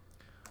League.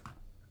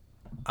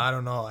 I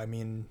don't know. I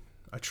mean,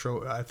 I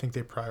think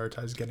they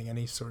prioritize getting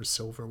any sort of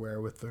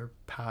silverware with their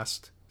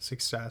past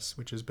success,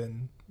 which has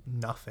been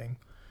nothing.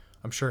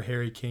 I'm sure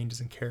Harry Kane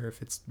doesn't care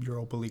if it's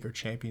Europa League or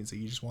Champions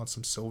League. He just wants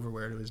some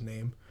silverware to his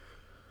name.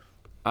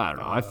 I don't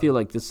know. I feel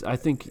like this. I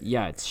think,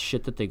 yeah, it's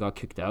shit that they got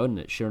kicked out and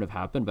it shouldn't have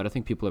happened, but I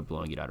think people are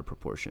blowing it out of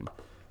proportion.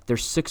 They're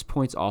 6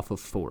 points off of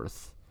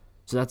 4th.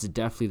 So that's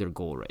definitely their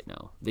goal right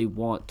now. They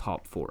want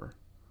top 4.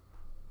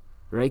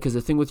 Right? Because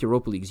the thing with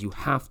Europa League is you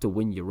have to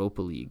win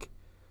Europa League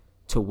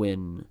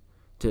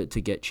to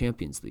get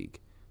Champions League.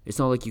 It's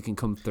not like you can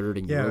come third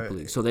in Yeah, Europa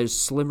League. So there's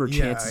slimmer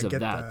yeah, chances I of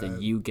get that than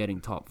that. you getting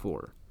top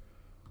 4.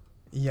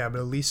 Yeah, but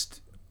at least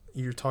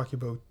you're talking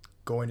about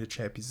going to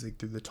Champions League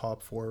through the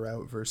top 4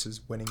 route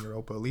versus winning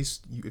Europa. At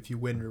least if you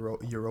win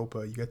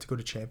Europa, you get to go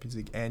to Champions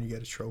League and you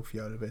get a trophy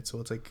out of it. So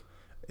it's like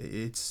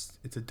it's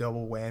a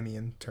double whammy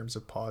in terms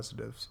of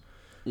positives.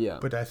 Yeah.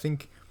 But I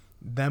think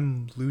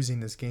them losing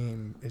this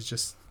game is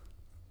just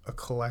a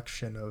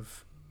collection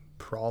of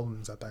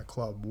problems at that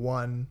club.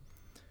 One,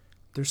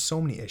 there's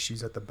so many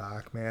issues at the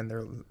back, man.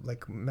 They're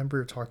like, remember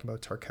we were talking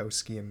about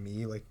Tarkowski and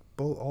me, like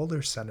all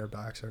their center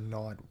backs are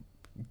not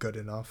good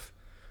enough.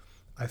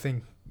 I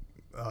think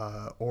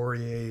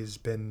Aurier's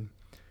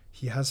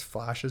he has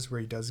flashes where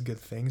he does good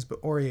things, but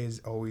Aurier's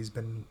always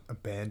been a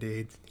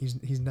band-aid.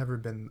 He's never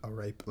been a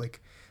right,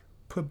 like,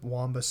 put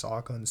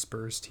Wan-Bissaka on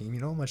Spurs team, you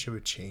know how much it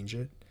would change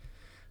it?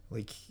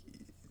 Like,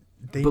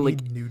 They But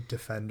need like, new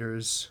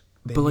defenders.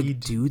 They but like, need.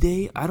 do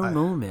they? I don't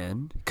know,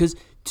 man. Because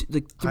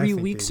like I 3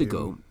 think weeks they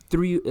ago,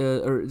 do.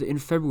 or in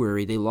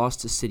February, they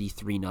lost to City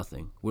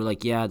 3-0. We're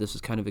like, yeah, this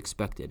was kind of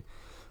expected.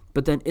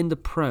 But then in the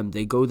Prem,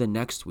 they go the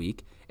next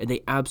week and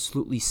they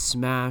absolutely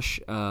smash.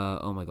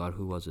 Oh my God,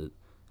 who was it?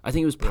 I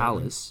think it was Burnley.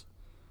 Palace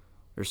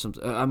or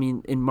something. I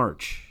mean, in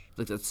March,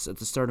 like that's at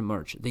the start of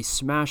March, they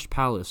smashed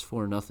Palace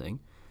 4-0.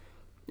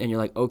 And you're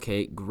like,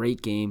 okay,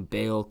 great game,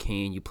 Bale,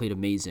 Kane, you played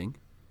amazing.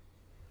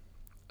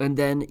 And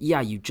then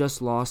yeah, you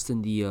just lost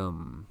in the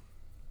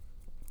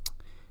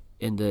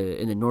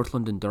North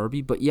London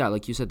derby, but yeah,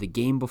 like you said, the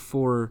game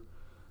before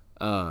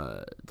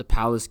the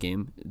Palace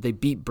game, they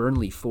beat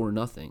Burnley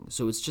 4-0.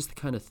 So it's just the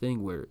kind of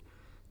thing where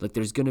like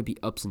there's gonna be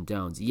ups and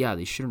downs. Yeah,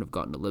 they shouldn't have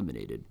gotten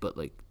eliminated, but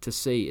like to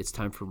say it's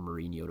time for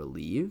Mourinho to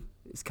leave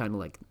is kind of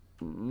like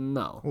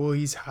no. Well,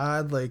 he's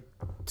had like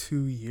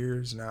 2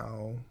 years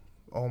now,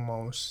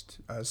 almost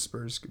as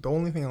Spurs. The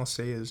only thing I'll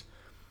say is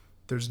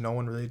there's no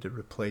one really to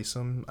replace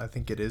him. I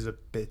think it is a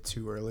bit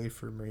too early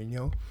for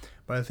Mourinho,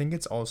 but I think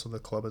it's also the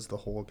club as the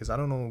whole. Because I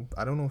don't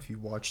know if you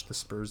watched the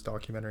Spurs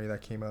documentary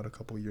that came out a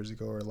couple years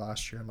ago or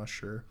last year. I'm not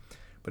sure,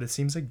 but it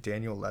seems like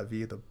Daniel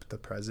Levy, the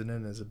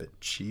president, is a bit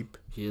cheap.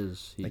 He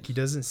is. Like he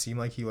doesn't seem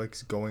like he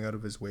likes going out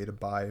of his way to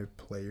buy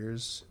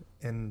players.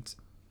 And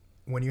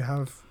when you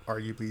have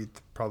arguably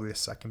probably the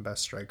second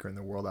best striker in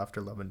the world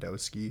after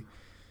Lewandowski,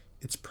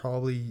 it's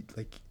probably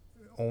like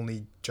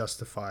only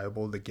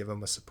justifiable to give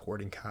him a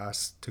supporting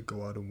cast to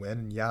go out and win.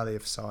 And yeah, they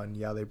have Son.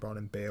 Yeah, they brought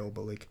in Bale,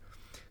 but like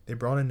they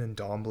brought in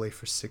Ndombele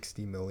for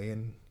 60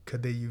 million.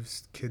 Could they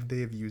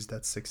have used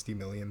that 60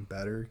 million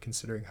better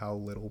considering how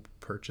little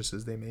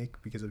purchases they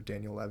make because of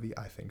Daniel Levy?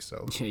 I think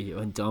so. Yeah,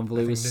 and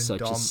Dombele was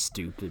such a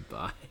stupid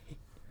buy.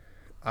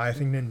 I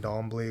think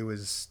Ndombele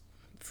was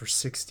for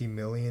 60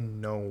 million,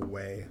 no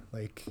way.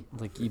 Like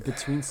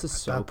Between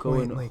Sissoko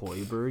point, and like,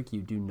 Højbjerg,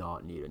 you do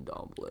not need a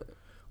Dombele.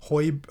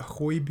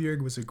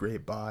 Højbjerg was a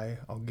great buy.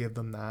 I'll give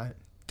them that.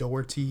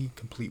 Doherty,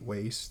 complete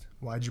waste.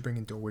 Why'd you bring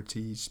in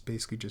Doherty? He's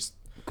basically just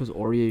Because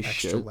Aurier's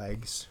extra shit.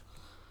 legs.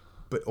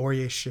 But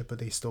Aurier's shit, but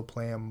they still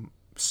play him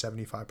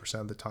 75%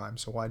 of the time.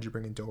 So why'd you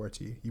bring in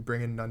Doherty? You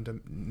bring in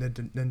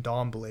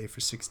Ndombele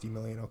for 60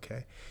 million,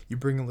 okay. You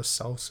bring in Lo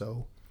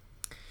Celso.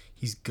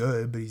 He's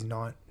good, but he's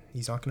not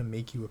going to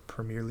make you a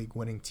Premier League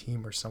winning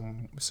team or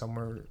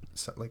somewhere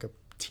like a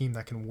team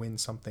that can win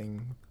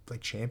something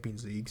like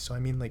Champions League. So I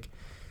mean, like,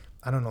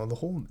 I don't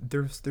know,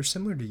 they're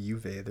similar to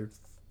Juve.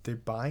 They're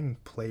buying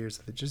players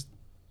that they're just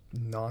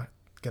not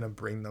gonna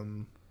bring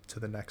them to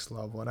the next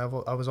level. And I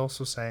was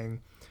also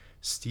saying,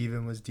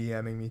 Steven was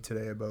DMing me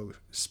today about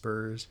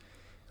Spurs.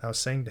 And I was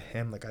saying to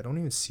him, like, I don't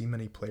even see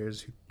many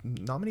players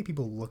not many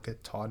people look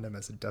at Tottenham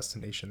as a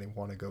destination they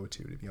want to go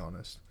to be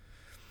honest.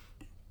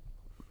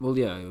 Well,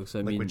 yeah, because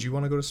Like, would you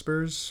want to go to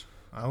Spurs?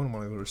 I wouldn't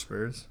want to go to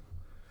Spurs.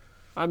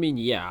 I mean,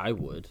 yeah, I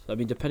would. I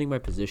mean, depending my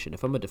position.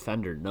 If I'm a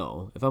defender,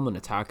 no. If I'm an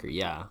attacker,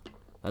 yeah.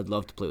 I'd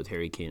love to play with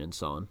Harry Kane and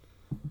Son.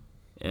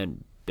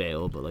 And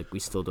Bale, but, like, we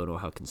still don't know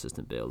how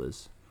consistent Bale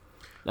is.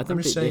 I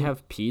think they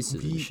have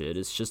pieces and shit.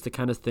 It's just the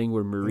kind of thing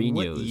where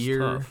Mourinho is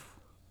tough.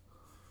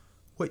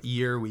 What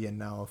year are we in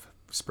now of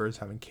Spurs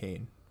having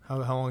Kane? How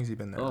long has he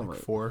been there? Oh, like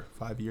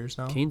 4-5 years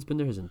now? Kane's been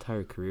there his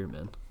entire career,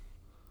 man.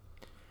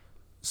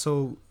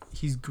 So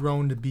he's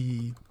grown to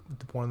be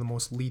one of the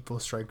most lethal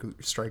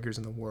strikers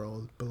in the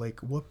world. But, like,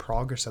 what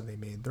progress have they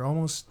made? They're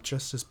almost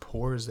just as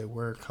poor as they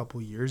were a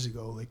couple years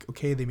ago. Like,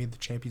 okay, they made the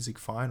Champions League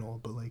final,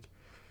 but, like,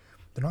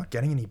 they're not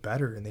getting any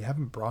better, and they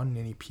haven't brought in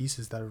any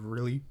pieces that have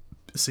really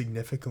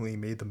significantly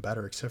made them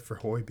better, except for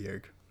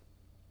Højbjerg.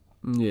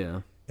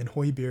 Yeah. And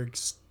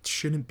Højbjerg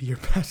shouldn't be your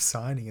best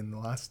signing in the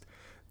last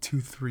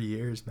 2-3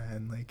 years,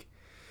 man. Like,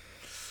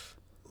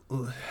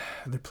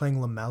 they're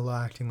playing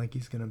Lamela, acting like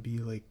he's gonna be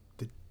like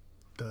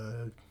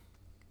the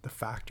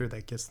factor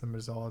that gets them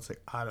results.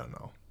 Like, I don't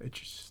know. It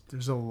just,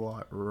 there's a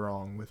lot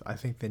wrong with. I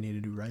think they need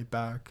to do right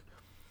back.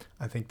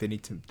 I think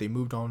they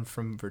moved on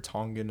from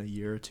Vertonghen a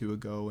year or two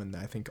ago, and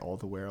I think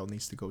Alderweireld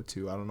needs to go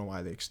too. I don't know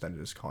why they extended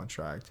his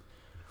contract.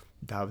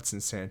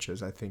 Davinson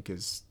Sanchez, I think,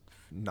 is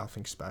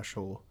nothing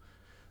special.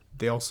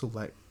 They also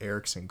let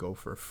Eriksen go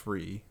for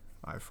free.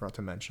 I forgot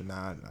to mention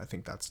that. I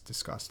think that's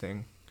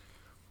disgusting.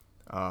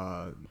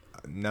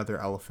 Another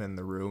elephant in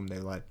the room, they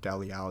let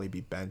Dele Alli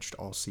be benched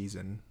all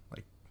season.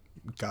 Like,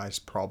 guy's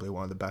probably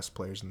one of the best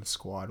players in the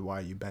squad. Why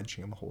are you benching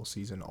him a whole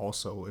season?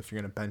 Also, if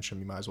you're going to bench him,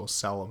 you might as well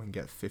sell him and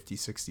get 50,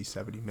 60,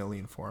 70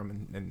 million for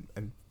him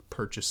and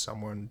purchase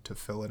someone to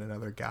fill in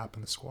another gap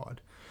in the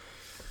squad.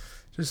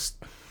 Just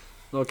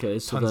okay,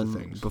 so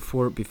then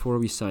before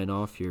we sign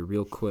off here,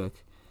 real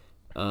quick,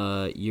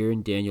 you're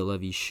in Daniel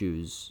Levy's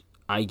shoes.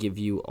 I give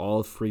you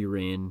all free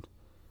reign.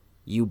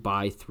 You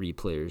buy 3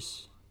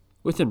 players.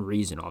 Within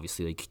reason,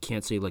 obviously. Like, you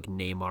can't say, like,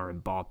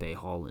 Neymar, Mbappe,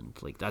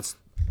 Haaland. Like, that's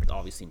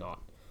obviously not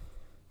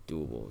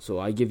doable. So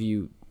I give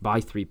you,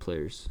 buy 3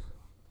 players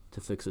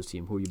to fix this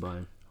team. Who are you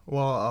buying?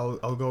 Well,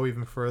 I'll go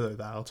even further than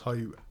that. I'll tell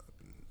you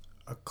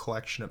a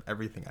collection of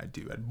everything I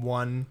do. At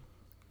 1,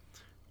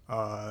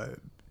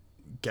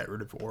 get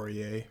rid of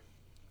Aurier.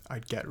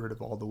 I'd get rid of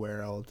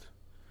Alderweireld.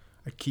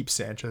 I'd keep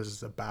Sanchez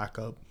as a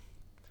backup.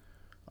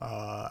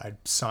 I'd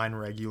sign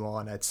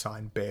Reguilon. I'd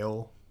sign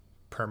Bale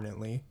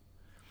permanently.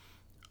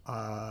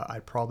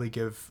 I'd probably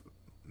give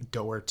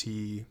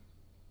Doherty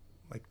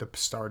like the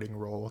starting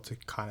role to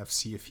kind of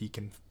see if he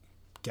can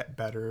get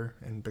better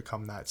and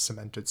become that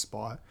cemented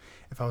spot.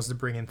 If I was to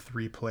bring in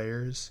 3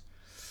 players,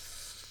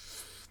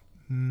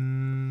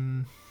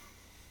 who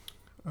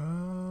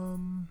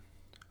I'm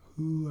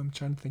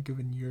trying to think of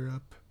in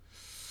Europe.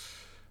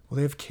 Well,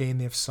 they have Kane,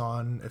 they have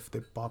Son. If they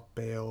bought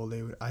Bale,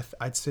 they would.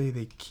 I'd say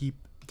they keep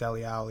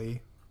Dele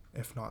Alli,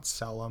 if not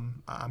sell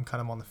him. I'm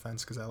kind of on the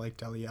fence because I like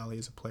Dele Alli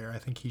as a player. I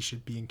think he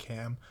should be in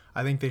Cam.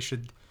 I think they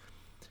should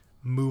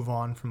move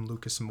on from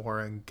Lucas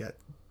Moura and get,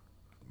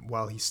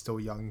 while he's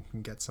still young,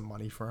 and get some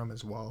money for him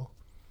as well.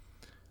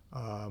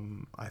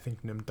 I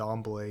think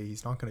Ndombele,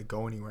 he's not going to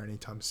go anywhere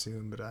anytime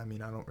soon, but I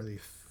mean, I don't really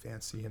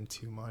fancy him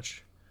too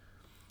much.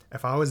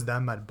 If I was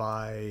them, I'd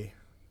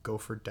go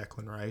for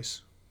Declan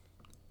Rice,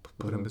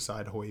 put him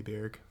beside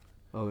Højbjerg.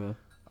 Oh yeah.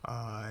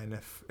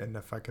 And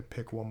if I could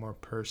pick one more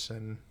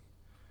person,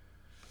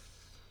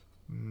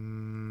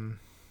 I'm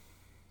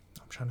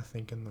trying to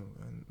think in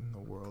the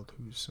world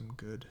who's some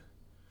good.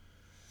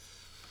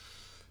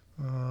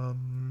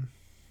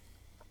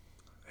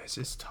 It's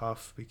just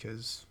tough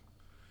because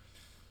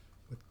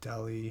with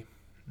Dele,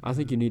 I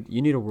think you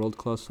need a world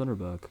class center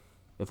back.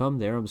 If I'm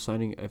there, I'm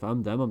signing. If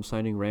I'm them, I'm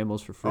signing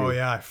Ramos for free. Oh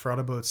yeah, I forgot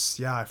about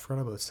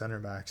center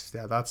backs.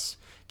 Yeah, that's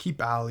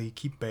keep Ali,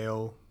 keep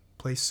Bale,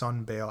 play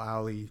Son, Bale,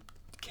 Ali,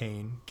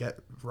 Kane, get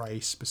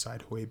Rice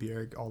beside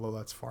Højbjerg. Although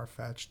that's far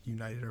fetched.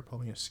 United are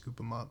probably gonna scoop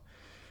him up.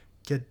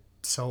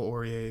 Sell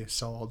Aurier,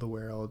 sell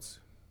Alderweireld,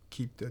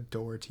 keep the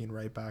Doherty and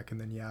right back, and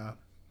then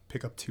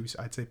pick up 2.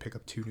 I'd say pick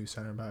up 2 new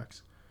center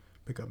backs.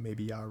 Pick up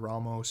maybe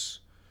Ramos.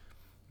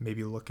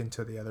 Maybe look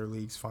into the other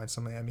leagues, find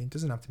something. I mean, it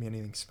doesn't have to be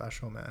anything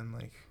special, man.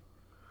 Like,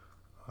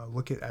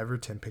 look at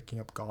Everton picking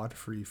up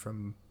Godfrey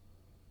from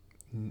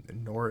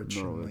Norwich.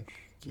 And, like,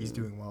 he's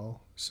doing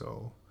well.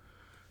 So,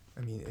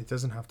 I mean, it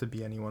doesn't have to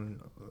be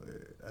anyone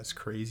as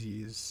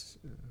crazy as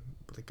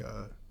like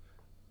a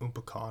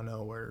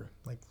Upamecano or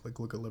like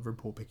look at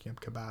Liverpool picking up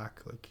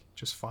Kabak. Like,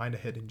 just find a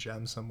hidden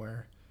gem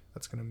somewhere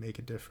that's gonna make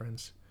a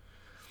difference.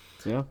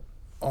 Yeah.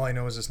 All I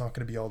know is it's not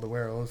going to be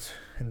Alderweireld,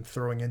 and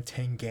throwing in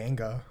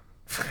Tanganga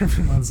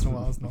every once in a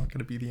while is not going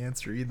to be the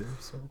answer either.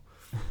 So,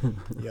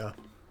 yeah.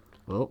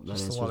 Well, that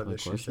just answers a lot of my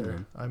issues question.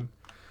 there. I'm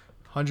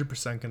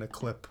 100% going to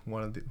clip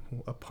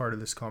a part of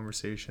this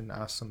conversation,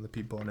 ask some of the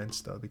people on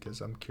Insta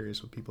because I'm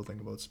curious what people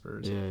think about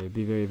Spurs. Yeah, it'd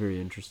be very,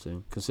 very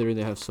interesting considering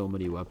they have so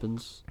many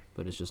weapons,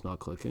 but it's just not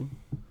clicking.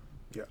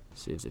 Yeah.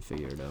 See if they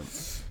figure it out.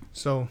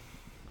 So,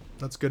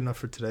 that's good enough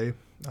for today.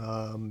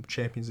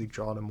 Champions League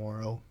draw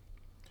tomorrow.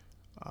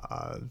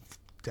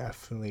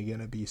 Definitely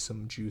gonna be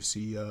some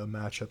juicy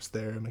matchups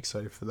there. I'm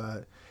excited for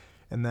that.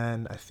 And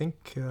then I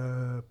think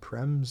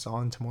Prem's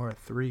on tomorrow at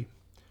 3.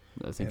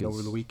 I think and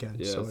over the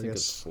weekend. Yeah, so I think guess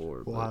it's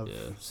 4. we'll but have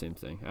yeah, same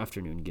thing.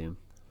 Afternoon game.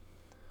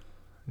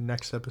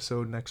 next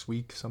episode next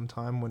week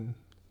sometime when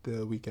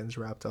the weekend's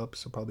wrapped up.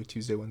 So probably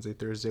Tuesday, Wednesday,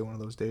 Thursday, one of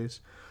those days.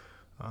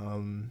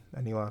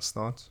 Any last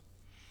thoughts?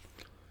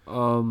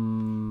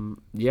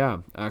 Yeah,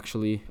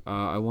 actually,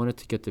 I wanted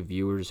to get the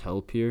viewers'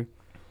 help here.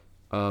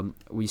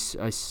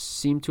 I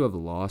seem to have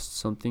lost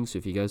something, so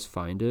if you guys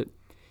find it,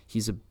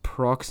 he's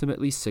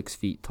approximately 6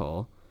 feet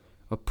tall,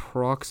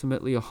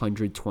 approximately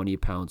 120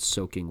 pounds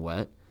soaking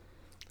wet,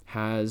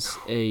 has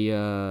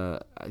a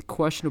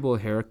questionable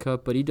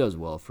haircut, but he does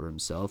well for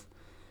himself.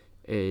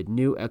 A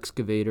new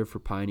excavator for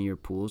Pioneer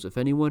Pools. If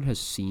anyone has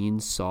seen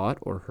Sot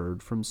or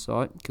heard from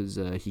Sot, because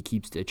he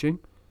keeps ditching,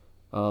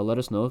 let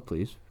us know,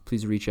 please.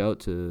 Please reach out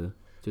to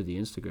the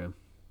Instagram.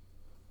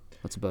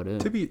 That's about it.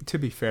 To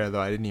be fair though,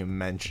 I didn't even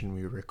mention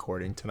we were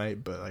recording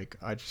tonight, but like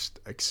I just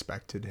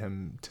expected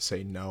him to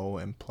say no,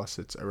 and plus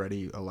it's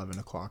already 11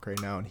 o'clock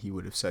right now, and he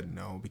would have said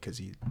no because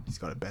he's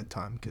got a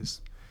bedtime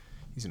because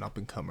he's an up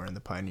and comer in the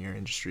Pioneer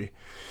industry.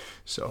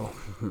 So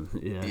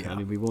yeah, I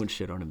mean we won't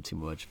shit on him too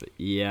much, but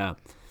yeah,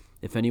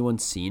 if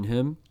anyone's seen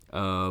him,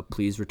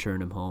 please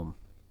return him home.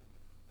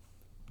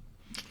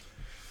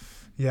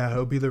 Yeah,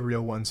 it'll be the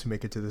real ones who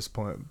make it to this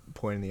point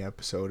in the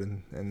episode,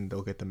 and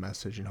they'll get the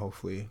message and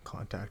hopefully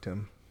contact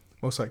him.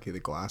 Most likely the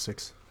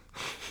Classics.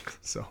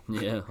 So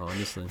yeah,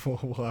 honestly,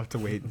 we'll have to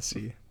wait and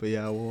see. But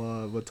yeah,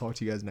 we'll talk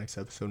to you guys next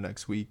episode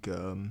next week. See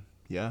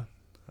you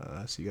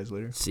guys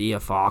later. See ya,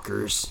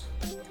 Fockers.